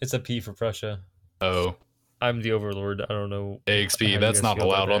 Whoa. It's a P for Prussia. Oh, I'm the overlord. I don't know. how AXP. you That's guys not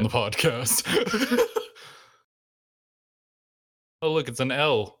feel about allowed on the that. podcast. Oh look, it's an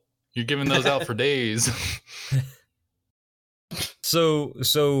L. You're giving those out for days. So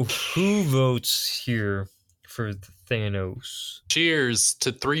who votes here for Thanos? Cheers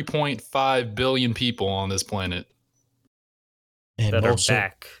to 3.5 billion people on this planet. And That are most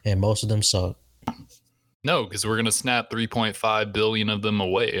back. of them suck. No, because we're gonna snap 3.5 billion of them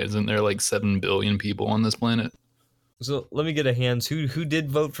away. Isn't there like 7 billion people on this planet? So let me get a hands. Who did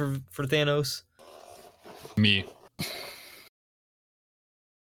vote for Thanos? Me.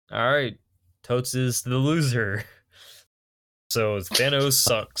 All right, Totes is the loser. So Thanos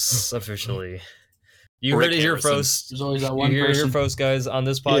sucks officially. You Rick heard it here Harrison. first. There's always that You one hear it here person. first, guys. On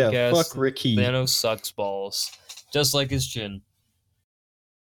this Yeah, podcast, fuck Ricky. Thanos sucks balls, just like his chin.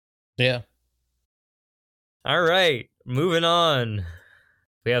 Yeah. All right, moving on.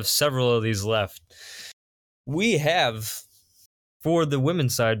 We have several of these left. We have, for the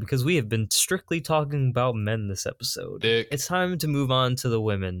women's side, because we have been strictly talking about men this episode, Dick. it's time to move on to the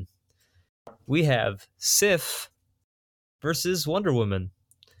women. We have Sif versus Wonder Woman.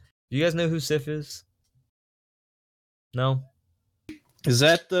 Do you guys know who Sif is? No? Is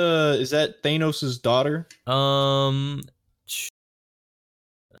that Thanos' daughter? I'm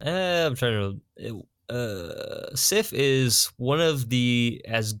trying to. Sif is one of the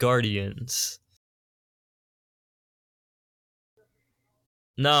Asgardians.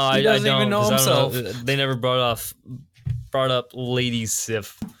 No, He I doesn't don't. even know 'cause I don't himself. They never brought up Lady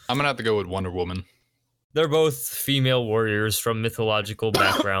Sif. I'm gonna have to go with Wonder Woman. They're both female warriors from mythological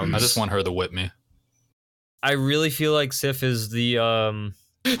backgrounds. I just want her to whip me. I really feel like Sif is the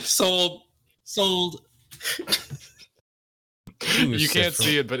Sold. You can't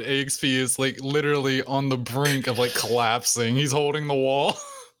see it, but AXP is like literally on the brink of like collapsing. He's holding the wall.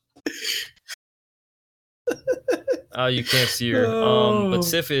 You can't see her. Oh. But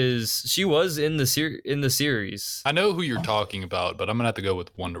Sif she was in the series. I know who you're talking about, but I'm gonna have to go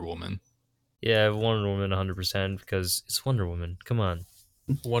with Wonder Woman. Yeah, Wonder Woman 100% because it's Wonder Woman. Come on.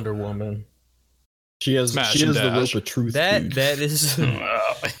 Wonder Woman. She has Smash the and rope dash. of truth. That dude. that is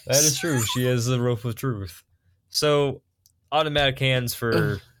that is true. She has the rope of truth. So automatic hands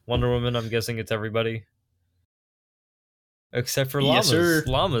for Wonder Woman. I'm guessing it's everybody. Except for llamas. Yes, sir.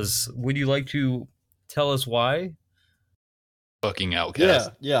 Llamas. Would you like to tell us why? Fucking outcast.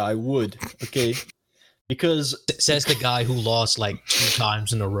 Yeah, I would. Okay. Because Says the guy who lost like 2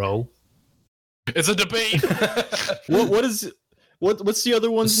 times in a row. It's a debate. what's the other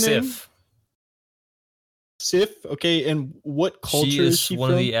one's name? Sif. Sif. Okay, and what culture She is is she one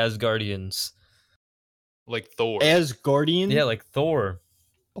from? of the Asgardians. Like Thor. Asgardian. Yeah, like Thor.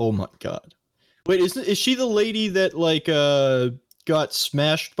 Oh my god. Wait, is she the lady that like got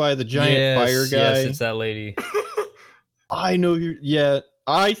smashed by the giant fire guy? Yes, it's that lady. I know you. Yeah,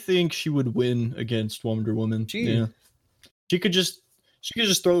 I think she would win against Wonder Woman. Yeah, she could just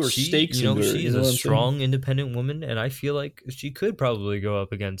throw her stakes into her. She's you know a what I'm saying? strong, independent woman, and I feel like she could probably go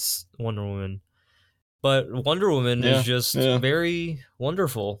up against Wonder Woman. But Wonder Woman is just very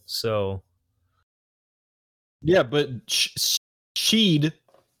wonderful. So yeah, but she'd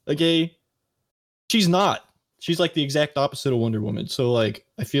okay. She's not. She's like the exact opposite of Wonder Woman. So like,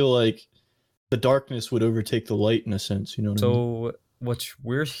 I feel like the darkness would overtake the light in a sense. You know what I mean? So what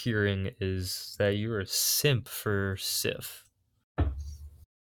we're hearing is that you're a simp for Sif.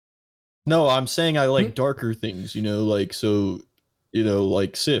 No, I'm saying I like darker things. You know, like so. You know,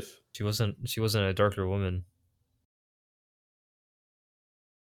 like Sif. She wasn't a darker woman.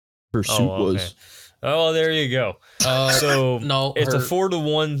 Her suit was. Oh, there you go. So No, it's a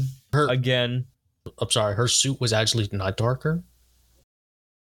 4-1 again. I'm sorry, her suit was actually not darker.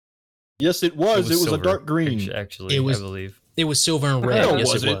 Yes, it was. It was a silver, dark green. Actually, It was- I believe. It was silver and red. No,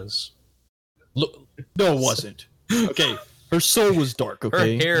 Yes, was it it? was. Look, No, it wasn't. Okay, her soul was dark. Her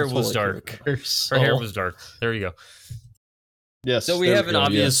Okay, hair That's all was I care dark. about. Her hair was dark. There you go. Yes. So we there have an go,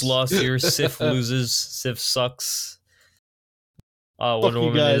 obvious yes. loss here. Sif loses. Sif sucks. Wonder you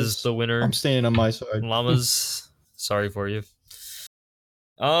Woman guys. is the winner. I'm staying on my side. Llamas, sorry for you.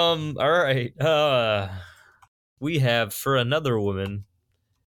 All right. We have for another woman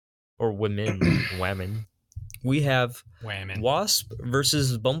or women. We have Wasp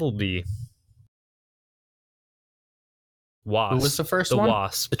versus Bumblebee. Wasp. Who was the first the one?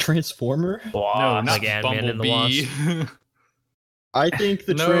 Wasp. The Transformer. No, Wasp. not Like Ant-Man and the Bumblebee. Wasp. I think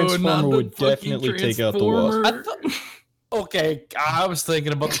the No, Transformer not the would fucking definitely take out the Wasp. Transformer. Okay, I was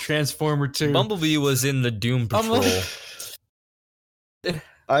thinking about the Transformer too. Bumblebee was in the Doom I'm Patrol.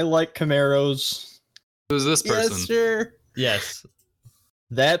 I like Camaros. Who's this person? Yes, sure. Yes.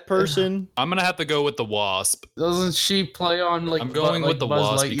 That person. I'm gonna have to go with the Wasp. Doesn't she play on like? I'm going with the Buzz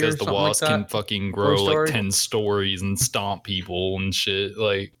Wasp Lightyear because or the something Wasp like can that? fucking grow Toy like Story? 10 stories and stomp people and shit.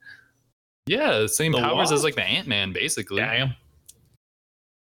 Like, yeah, same The powers as Wasp? like the Ant-Man, basically. Damn.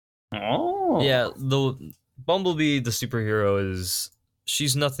 Oh. Yeah, the Bumblebee, the superhero,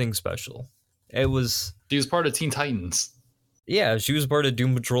 she's nothing special. It was He was part of Teen Titans. Yeah, she was part of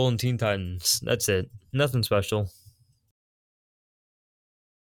Doom Patrol and Teen Titans. That's it. Nothing special.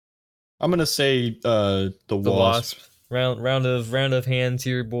 I'm gonna say the Wasp. Round of hands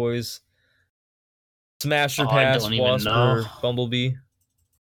here, boys. Smash or Oh, I pass, don't even Wasp know. or Bumblebee.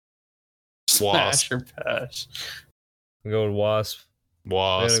 Wasp. Smash or pass. We go with Wasp. I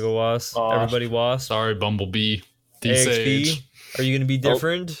Wasp. gotta go Wasp. Wasp. Everybody Wasp. Sorry, Bumblebee. D-Sage. AXP, are you gonna be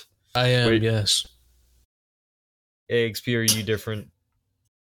different? I am. Wait. Yes. AXP, are you different?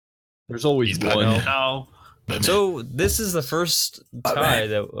 There's always He's one. Batman. No. So this is the first tie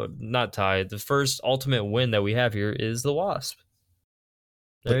not tie. The first ultimate win that we have here is the Wasp.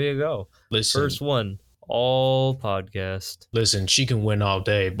 There you go. Listen, First one. All podcast. listen. She can win all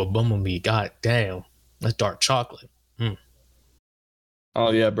day, but Bumblebee, god damn, that's dark chocolate.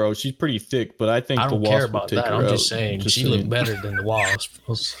 Oh yeah, bro. She's pretty thick, but I think I the don't Wasp care would about take that. her I'm out. just saying she looked better than the Wasp.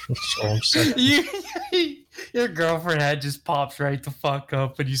 That's all I'm saying. Your girlfriend head just pops right the fuck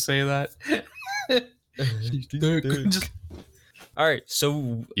up when you say that. Just- All right,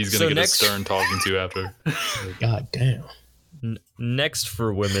 so He's gonna get next, a stern talking to after. God damn. Next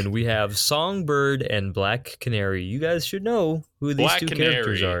for women, we have Songbird and Black Canary. You guys should know who these Black two Canary.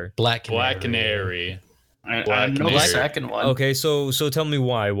 characters are. Black Canary. Black Canary. I Black know the Canary. second one. Okay, so tell me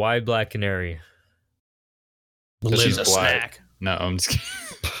why. Why Black Canary? Because she's a black. snack. No, I'm just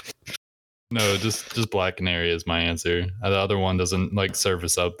kidding. No, just Black Canary is my answer. The other one doesn't like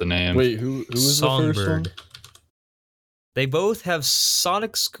surface up the name. Wait, who was the first one? Songbird. They both have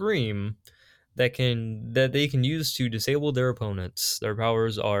sonic scream that they can use to disable their opponents. Their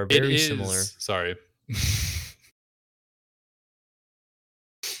powers are very similar. Sorry.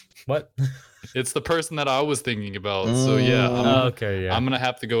 What? It's the person that I was thinking about. So yeah, Okay, yeah. I'm gonna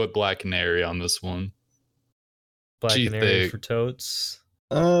have to go with Black Canary on this one. Black Gee, Canary thick. for totes.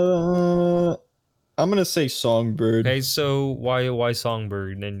 I'm gonna say Songbird. Okay, so why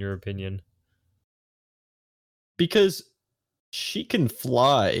Songbird in your opinion? Because she can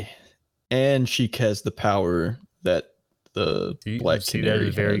fly, and she has the power that the Black See, Canary that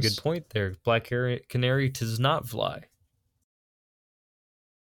is a very has. good point there. Black Canary does not fly.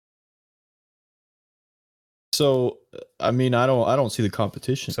 So, I mean, I don't see the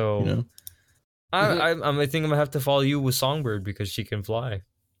competition. So- you know? I think I'm gonna have to follow you with Songbird because she can fly.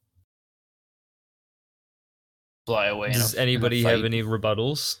 Fly away. in Does a- in a anybody have fight, any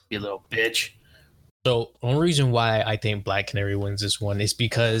rebuttals? You little bitch. So the only reason why I think Black Canary wins this one is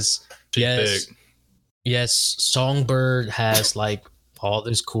because She's big. yes, Songbird has like all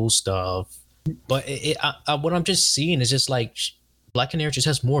this cool stuff, but what I'm just seeing is just like Black Canary just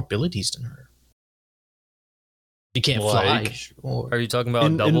has more abilities than her. She can't fly. Like? Sure. Are you talking about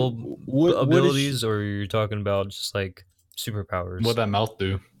And double what is abilities, or are you talking about just like superpowers? What that mouth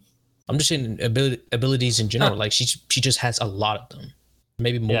do? I'm just saying abilities in general. Like she just has a lot of them,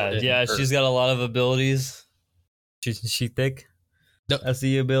 maybe more. than her. she's got a lot of abilities. She thick. No. That's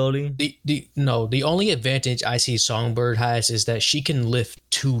the ability. The only advantage I see Songbird has is that she can lift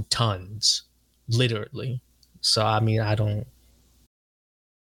 2 tons, literally. So I mean, I don't.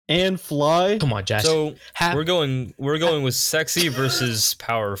 and fly. Come on, Josh. So half, we're going with sexy versus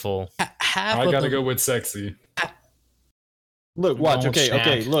powerful. half I of gotta them- go with sexy. Look, watch. Don't Okay,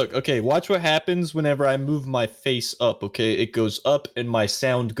 snack. look. Okay, watch what happens whenever I move my face up. Okay, it goes up, and my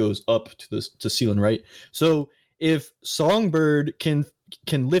sound goes up to ceiling. Right. So if Songbird can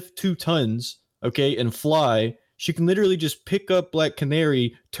lift 2 tons, okay, and fly, she can literally just pick up Black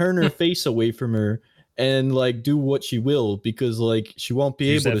Canary, turn her face away from her, and like do what she will because like she won't be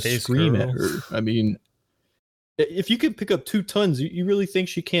Use able that to face, scream girl. at her. I mean. If you can pick up 2 tons, you really think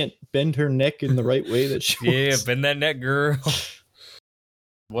she can't bend her neck in the right way that she Yeah, wants? bend that neck, girl.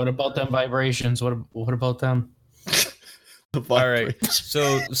 What about them vibrations? What about them? The All right. vibrates. So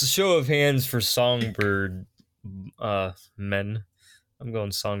it's a show of hands for Songbird men. I'm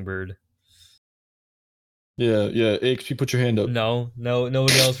going Songbird. Yeah. XP, put your hand up. No,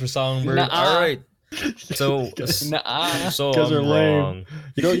 nobody else for Songbird. Nuh-uh. All right. So Nuh-uh. so Guys I'm are lame. wrong.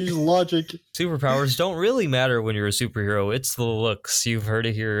 You don't use logic. Superpowers don't really matter when you're a superhero. It's the looks. You've heard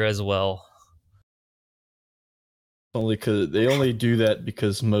it here as well. Only because they only do that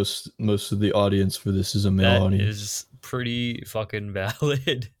because most of the audience for this is a male That audience. is pretty fucking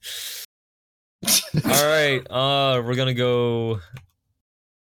valid. All right. We're gonna go.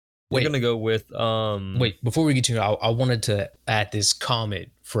 We're Wait. gonna go with Wait, before we get to it, I wanted to add this comment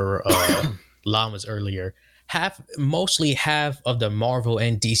for Llamas earlier. Mostly half of the Marvel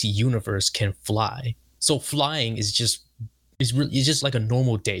and DC universe can fly, so flying is just it's just like a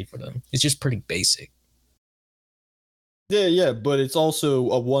normal day for them. It's just pretty basic. Yeah, but it's also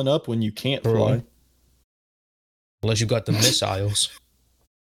a 1-up when you can't True. fly. Unless you got the missiles.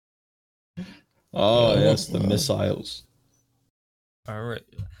 Oh, yes, the missiles. All right.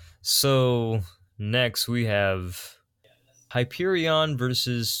 So next we have Hyperion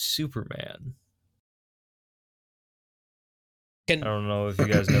versus Superman. I don't know if you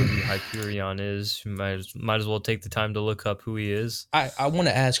guys know who Hyperion is. You might as well take the time to look up who he is. I want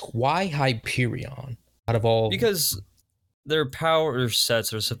to ask why Hyperion out of all Because their power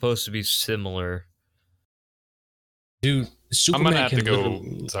sets are supposed to be similar. dude I'm Superman gonna have can to go.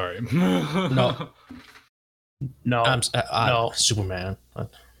 literally- Sorry. No. No. no Superman.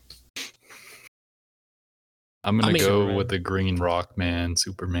 I'm gonna I mean, go Superman. with the Green Rock Man,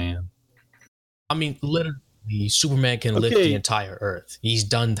 Superman. I mean, literally, Superman can lift Okay. the entire Earth. He's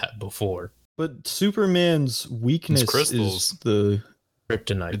done that before. But Superman's weakness crystals. is the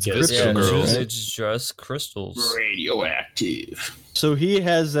Kryptonite. It's yes. Crystal Yeah, Girl. it's just crystals. Radioactive. so he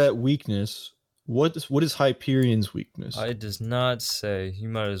has that weakness. What is Hyperion's weakness? It does not say. You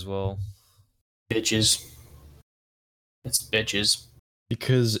might as well. Bitches. It's bitches.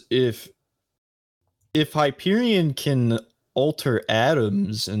 Because if Hyperion can alter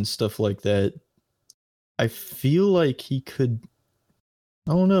atoms and stuff like that, I feel like he could,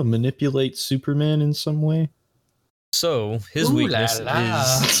 I don't know, manipulate Superman in some way. So his Ooh la weakness la.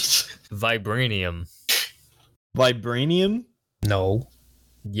 is vibranium. Vibranium? No,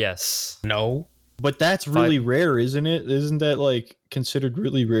 Yes. no. But that's really rare, isn't it? Isn't that like considered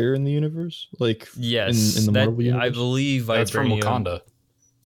really rare in the universe? Like Yes. in the Marvel universe? I believe vibranium. That's from Wakanda.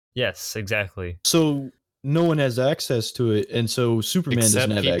 Yes, exactly. So no one has access to it, and so Superman Except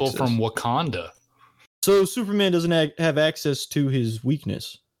doesn't have people access. from Wakanda. So Superman doesn't have access to his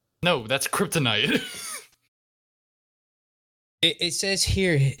weakness. No, that's kryptonite. It says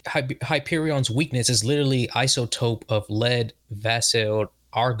here Hyperion's weakness is literally isotope of lead Vasil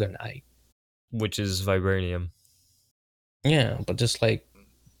argonite. Which is vibranium. Yeah, but just like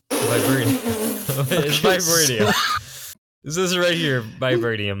Vibranium. It's vibranium. This is right here,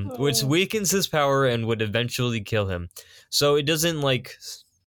 vibranium, which weakens his power and would eventually kill him. So it doesn't like.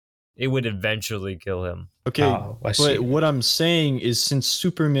 It would eventually kill him. Okay, I see. but what I'm saying is since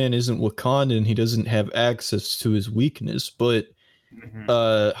Superman isn't Wakandan, he doesn't have access to his weakness, but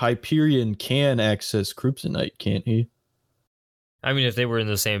Hyperion can access kryptonite, can't he? I mean, if they were in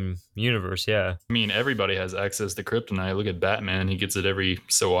the same universe, yeah. I mean, everybody has access to kryptonite. Look at Batman; he gets it every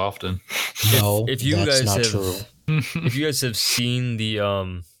so often. No, If you that's guys not have, true. if you guys have seen the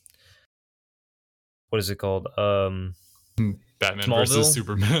what is it called? Batman Smallville? versus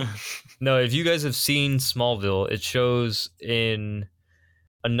Superman. No, if you guys have seen Smallville, it shows in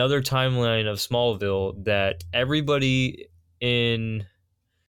another timeline of Smallville that everybody in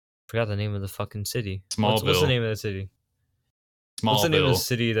forgot the name of the fucking city. What's the Smallville. name of the city? What's the name of the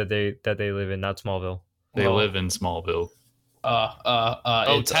city that they live in? Not Smallville. They live in Smallville.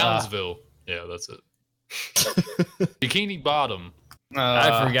 It's, Townsville. Yeah, that's it. Bikini Bottom.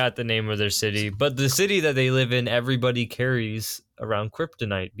 I forgot the name of their city, but the city that they live in, everybody carries around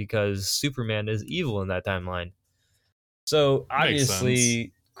kryptonite because Superman is evil in that timeline. So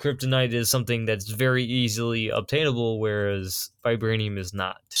obviously, kryptonite is something that's very easily obtainable, whereas vibranium is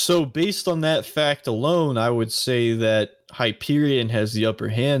not. So based on that fact alone, I would say that Hyperion has the upper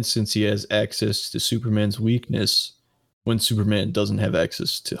hand since he has access to Superman's weakness when Superman doesn't have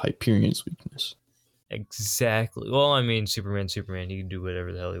access to Hyperion's weakness. Exactly. Well, I mean, Superman. He can do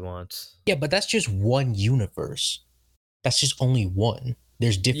whatever the hell he wants. Yeah, but that's just one universe. That's just only one.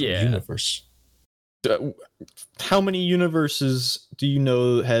 There's different universe. How many universes do you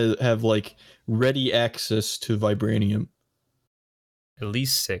know have like ready access to vibranium? At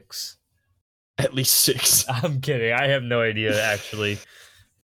least 6. At least 6. I'm kidding. I have no idea, actually.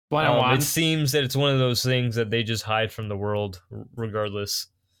 It seems that it's one of those things that they just hide from the world, regardless.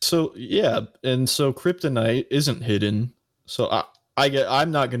 So yeah, and so kryptonite isn't hidden. So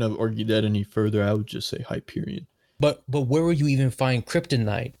I'm not gonna argue that any further. I would just say Hyperion. But where will you even find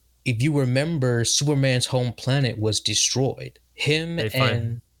kryptonite? If you remember, Superman's home planet was destroyed. They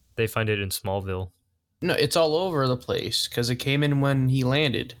find it in Smallville. No, it's all over the place because it came in when he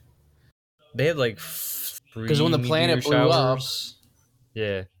landed. They had like because when the planet blew up,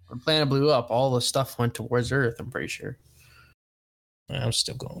 when the planet blew up, all the stuff went towards Earth. I'm pretty sure. I'm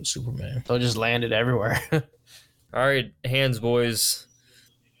still going with Superman. So it just landed everywhere. All right, hands, boys.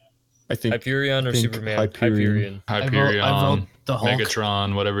 I think Hyperion or Superman? Hyperion. I vote the Hulk.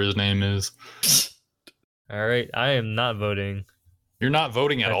 Megatron, whatever his name is. All right, I am not voting. You're not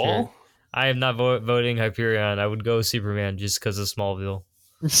voting at Hyperion. all? I am not voting Hyperion. I would go Superman just because of Smallville.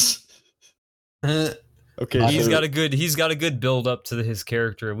 Okay, he's got a good build up to his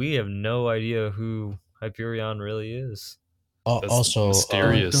character. We have no idea who Hyperion really is. Also,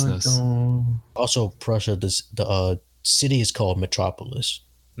 mysteriousness. Also, Prussia. The city is called Metropolis.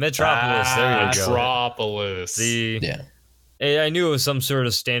 Metropolis. There you go. Metropolis. Yeah. I knew it was some sort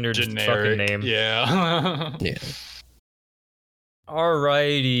of standard Generic fucking name. Yeah. Yeah.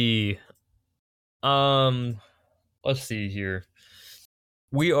 Alrighty. Let's see here.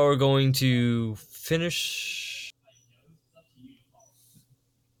 We are going to finish,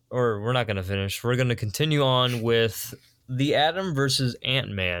 or we're not going to finish. We're going to continue on with the Atom versus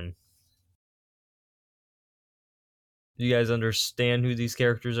Ant-Man. Do you guys understand who these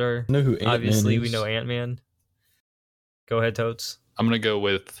characters are? I know who Ant-Man Obviously, is. we know Ant-Man. Go ahead, Totes. I'm going to go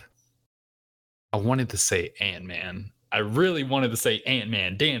with... I wanted to say Ant-Man. I really wanted to say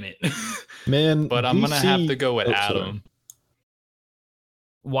Ant-Man. Damn it. Man, but I'm going to have DC to go with Atom. Sorry.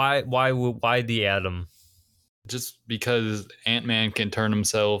 Why the Atom? Just because Ant-Man can turn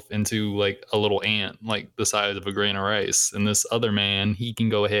himself into like a little ant, like the size of a grain of rice. And this other man, he can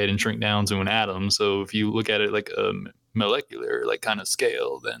go ahead and shrink down to an atom. So if you look at it like a molecular like kind of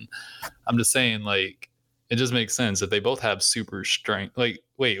scale, then I'm just saying like It just makes sense if they both have super strength. Like,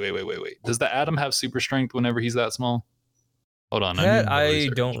 wait. Does the Atom have super strength whenever he's that small? Hold on, That I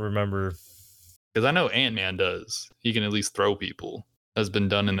don't remember. Because I know Ant-Man does. He can at least throw people. That's been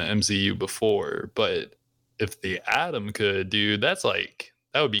done in the MCU before. But if the Atom could, dude, that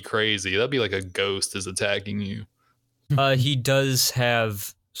would be crazy. That'd be like a ghost is attacking you. He does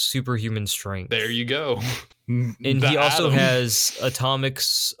have superhuman strength. There you go. And he also has atomic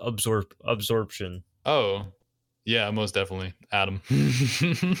absorption. Oh, yeah, most definitely. Atom.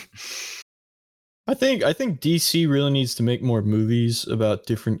 I think DC really needs to make more movies about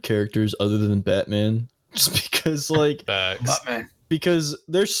different characters other than Batman. Just because, like, Batman. Because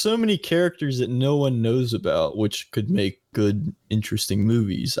there's so many characters that no one knows about, which could make good, interesting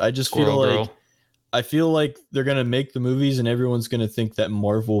movies. I just feel like they're gonna make the movies, and everyone's gonna think that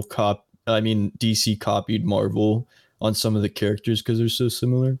DC copied Marvel on some of the characters because they're so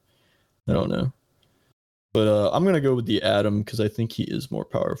similar. I don't know, but I'm gonna go with the Atom because I think he is more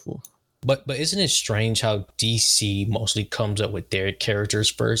powerful. But isn't it strange how DC mostly comes up with their characters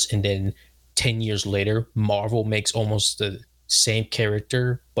first, and then 10 years later, Marvel makes almost the same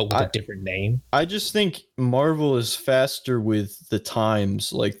character but with a different name? I just think Marvel is faster with the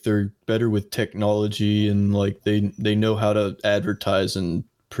times. Like, they're better with technology, and like they know how to advertise and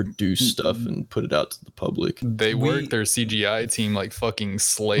produce stuff and put it out to the public. They work their CGI team like fucking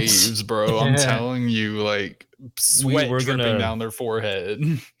slaves, bro. I'm telling you, like sweat dripping down their forehead.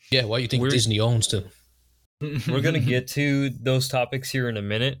 Yeah, why do you think Disney owns them? We're gonna get to those topics here in a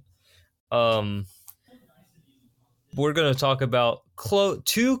minute. We're gonna talk about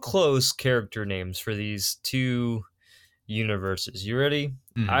two close character names for these two universes. You ready?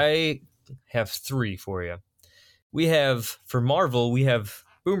 Mm-hmm. I have 3 for you. For Marvel, we have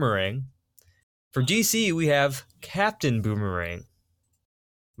Boomerang. For DC, we have Captain Boomerang.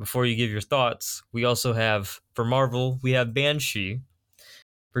 Before you give your thoughts, we also have, for Marvel, we have Banshee.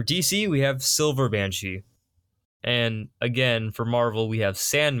 For DC, we have Silver Banshee. And again, for Marvel, we have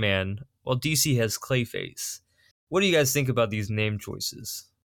Sandman, while DC has Clayface. What do you guys think about these name choices?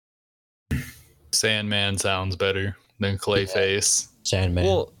 Sandman sounds better than Clayface. Sandman.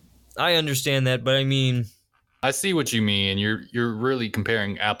 Well, I understand that, but I mean, I see what you mean. You're really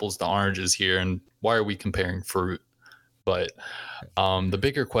comparing apples to oranges here, and why are we comparing fruit? But the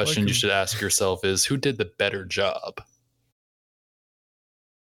bigger question you should ask yourself is, who did the better job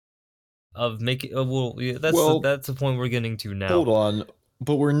of making? That's the point we're getting to now. Hold on,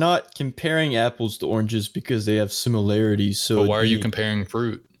 but we're not comparing apples to oranges because they have similarities. So why are you comparing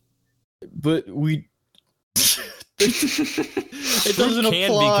fruit? But we. It doesn't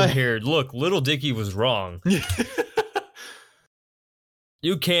can be compared. Look, Little Dicky was wrong.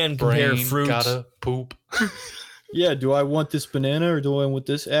 You can compare fruits. Gotta poop. Yeah, do I want this banana or do I want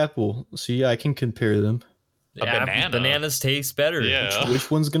this apple? See, I can compare them. Bananas taste better. Yeah. Which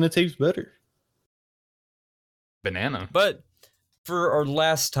one's gonna taste better? Banana. But for our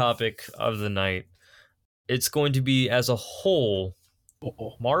last topic of the night, it's going to be as a whole,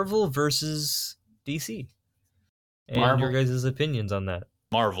 Marvel versus DC. And your guys' opinions on that.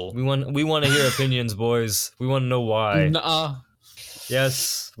 Marvel. We want to hear opinions, boys. We want to know why. Nuh-uh.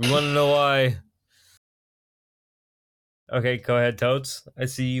 Yes, we want to know why. Okay, go ahead, Toads. I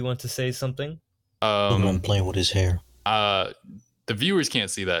see you want to say something. I'm playing with his hair. The viewers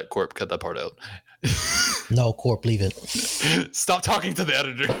can't see that. Corp, cut that part out. No, Corp, leave it. Stop talking to the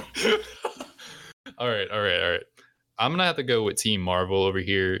editor. All right. I'm gonna have to go with Team Marvel over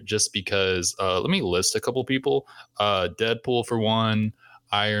here just because let me list a couple people. Deadpool for one,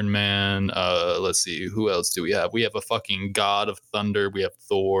 Iron Man, let's see, who else do we have? We have a fucking God of Thunder, we have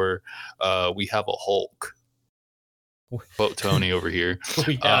Thor, we have a Hulk. Vote Tony over here.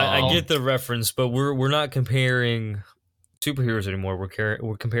 I get the reference, but we're not comparing superheroes anymore.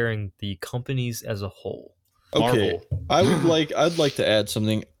 We're comparing the companies as a whole. Okay. Marvel. I'd like to add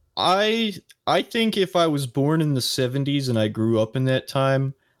something. I think if I was born in the 70s and I grew up in that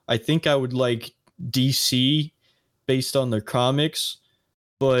time, I think I would like DC based on their comics,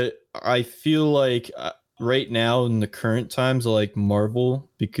 but I feel like right now in the current times I like Marvel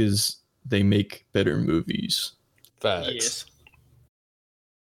because they make better movies. Facts. Yes.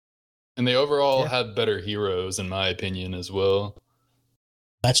 And they overall have better heroes in my opinion as well.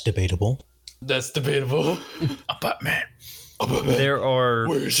 That's debatable. A Batman. There are.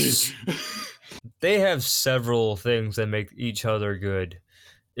 Where is he? They have several things that make each other good.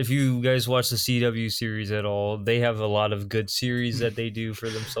 If you guys watch the CW series at all, they have a lot of good series that they do for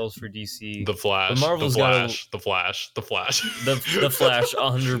themselves for DC. The Flash, Marvel's the Flash. The Flash,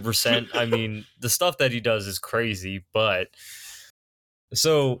 100%. I mean, the stuff that he does is crazy, but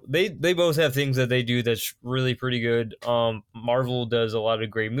So they both have things that they do that's really pretty good. Marvel does a lot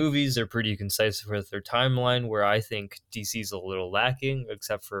of great movies. They're pretty concise with their timeline, where I think DC's a little lacking,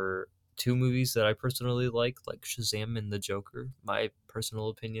 except for 2 movies that I personally like Shazam and The Joker, my personal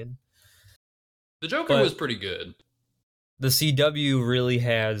opinion. The Joker was pretty good. The CW really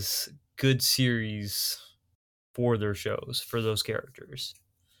has good series for their shows, for those characters.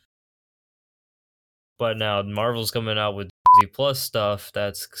 But now Marvel's coming out with Disney Plus stuff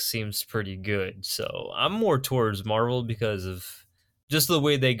that seems pretty good. So I'm more towards Marvel because of just the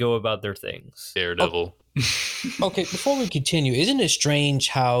way they go about their things. Daredevil. Okay, before we continue, isn't it strange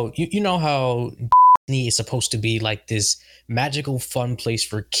how you know how Disney is supposed to be like this magical fun place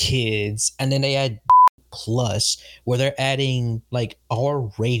for kids, and then they add Plus where they're adding like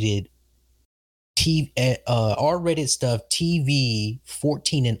R-rated R-rated stuff, TV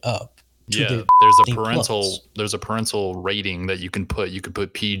 14 and up. Yeah, there's a parental rating that you can put. You could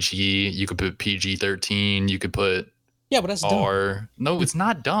put PG, you could put PG-13, you could put but that's R. dumb. No, it's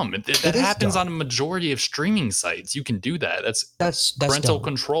not dumb. That happens on a majority of streaming sites. You can do that. That's parental dumb.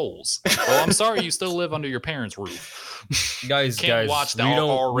 Controls. Well, I'm sorry, you still live under your parents' roof. Guys, watch the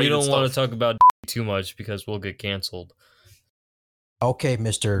we don't want to stuff. talk about too much because we'll get canceled. Okay,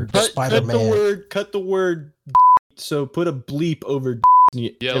 Mr. Cut Spider-Man. the word. So put a bleep over.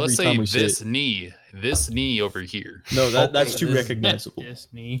 Yeah, let's say this knee over here. No, that's too recognizable. Yes,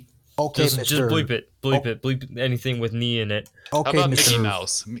 knee. Okay, Just bleep it. Bleep anything with knee in it. Okay, How about Mr. Mickey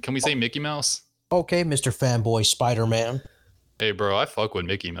Mouse? Can we say Mickey Mouse? Okay, Mr. Fanboy Spider-Man. Hey, bro, I fuck with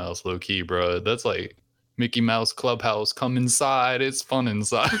Mickey Mouse, low key, bro. That's like Mickey Mouse Clubhouse. Come inside. It's fun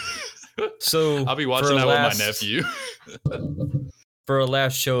inside. So I'll be watching that with my nephew. For a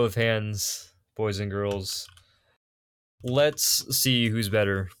last show of hands, boys and girls, let's see who's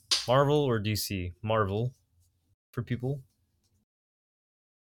better, Marvel or DC. Marvel for people.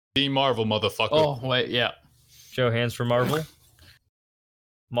 Team Marvel, motherfucker. Oh, wait, yeah. Show hands for Marvel.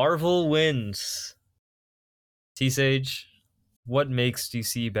 Marvel wins. T-Sage, what makes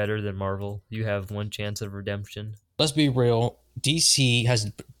DC better than Marvel? You have one chance of redemption. Let's be real. DC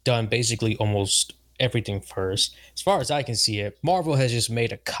has done basically almost everything first. As far as I can see it, Marvel has just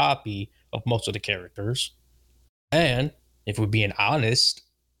made a copy of most of the characters. And if we're being honest,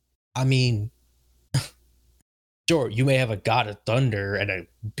 I mean, sure, you may have a God of Thunder and a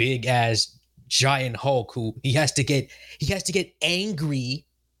big ass giant Hulk who he has to get angry.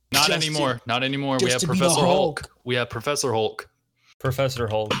 Not anymore. We have Professor Hulk. Professor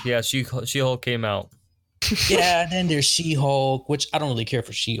Hulk. Yeah, She-Hulk came out. Yeah, then there's She-Hulk, which I don't really care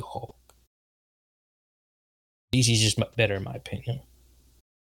for She-Hulk. DC's just better in my opinion.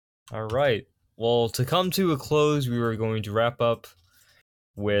 All right. Well, to come to a close, we were going to wrap up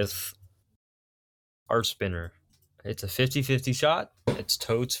with our spinner. It's a 50-50 shot. It's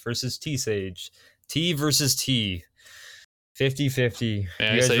Totes versus T-Sage. T versus T. 50-50.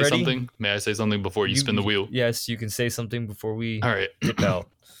 May I say something? May I say something before you spin the wheel? Yes, you can say something before we All right. dip out.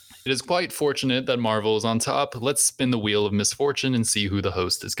 It is quite fortunate that Marvel is on top. Let's spin the wheel of misfortune and see who the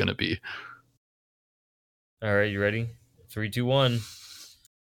host is going to be. All right, you ready? 3, 2, 1.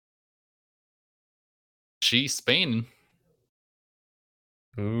 She's Spain.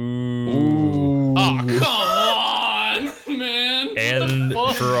 Ooh. Oh, come on, man. And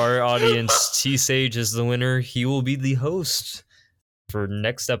for our audience, T-Sage is the winner. He will be the host for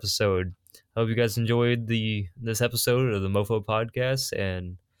next episode. I hope you guys enjoyed this episode of the MoFo podcast,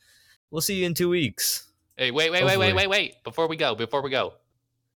 and we'll see you in 2 weeks. Hey, wait. Before we go.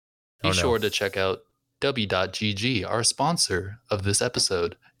 Be sure to check out W.GG, our sponsor of this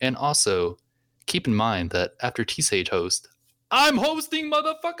episode. And also, keep in mind that after T-Sage hosts, I'm hosting,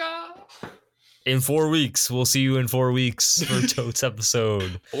 motherfucker! In 4 weeks. We'll see you in 4 weeks for Totes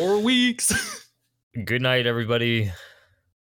episode. 4 weeks. Good night, everybody.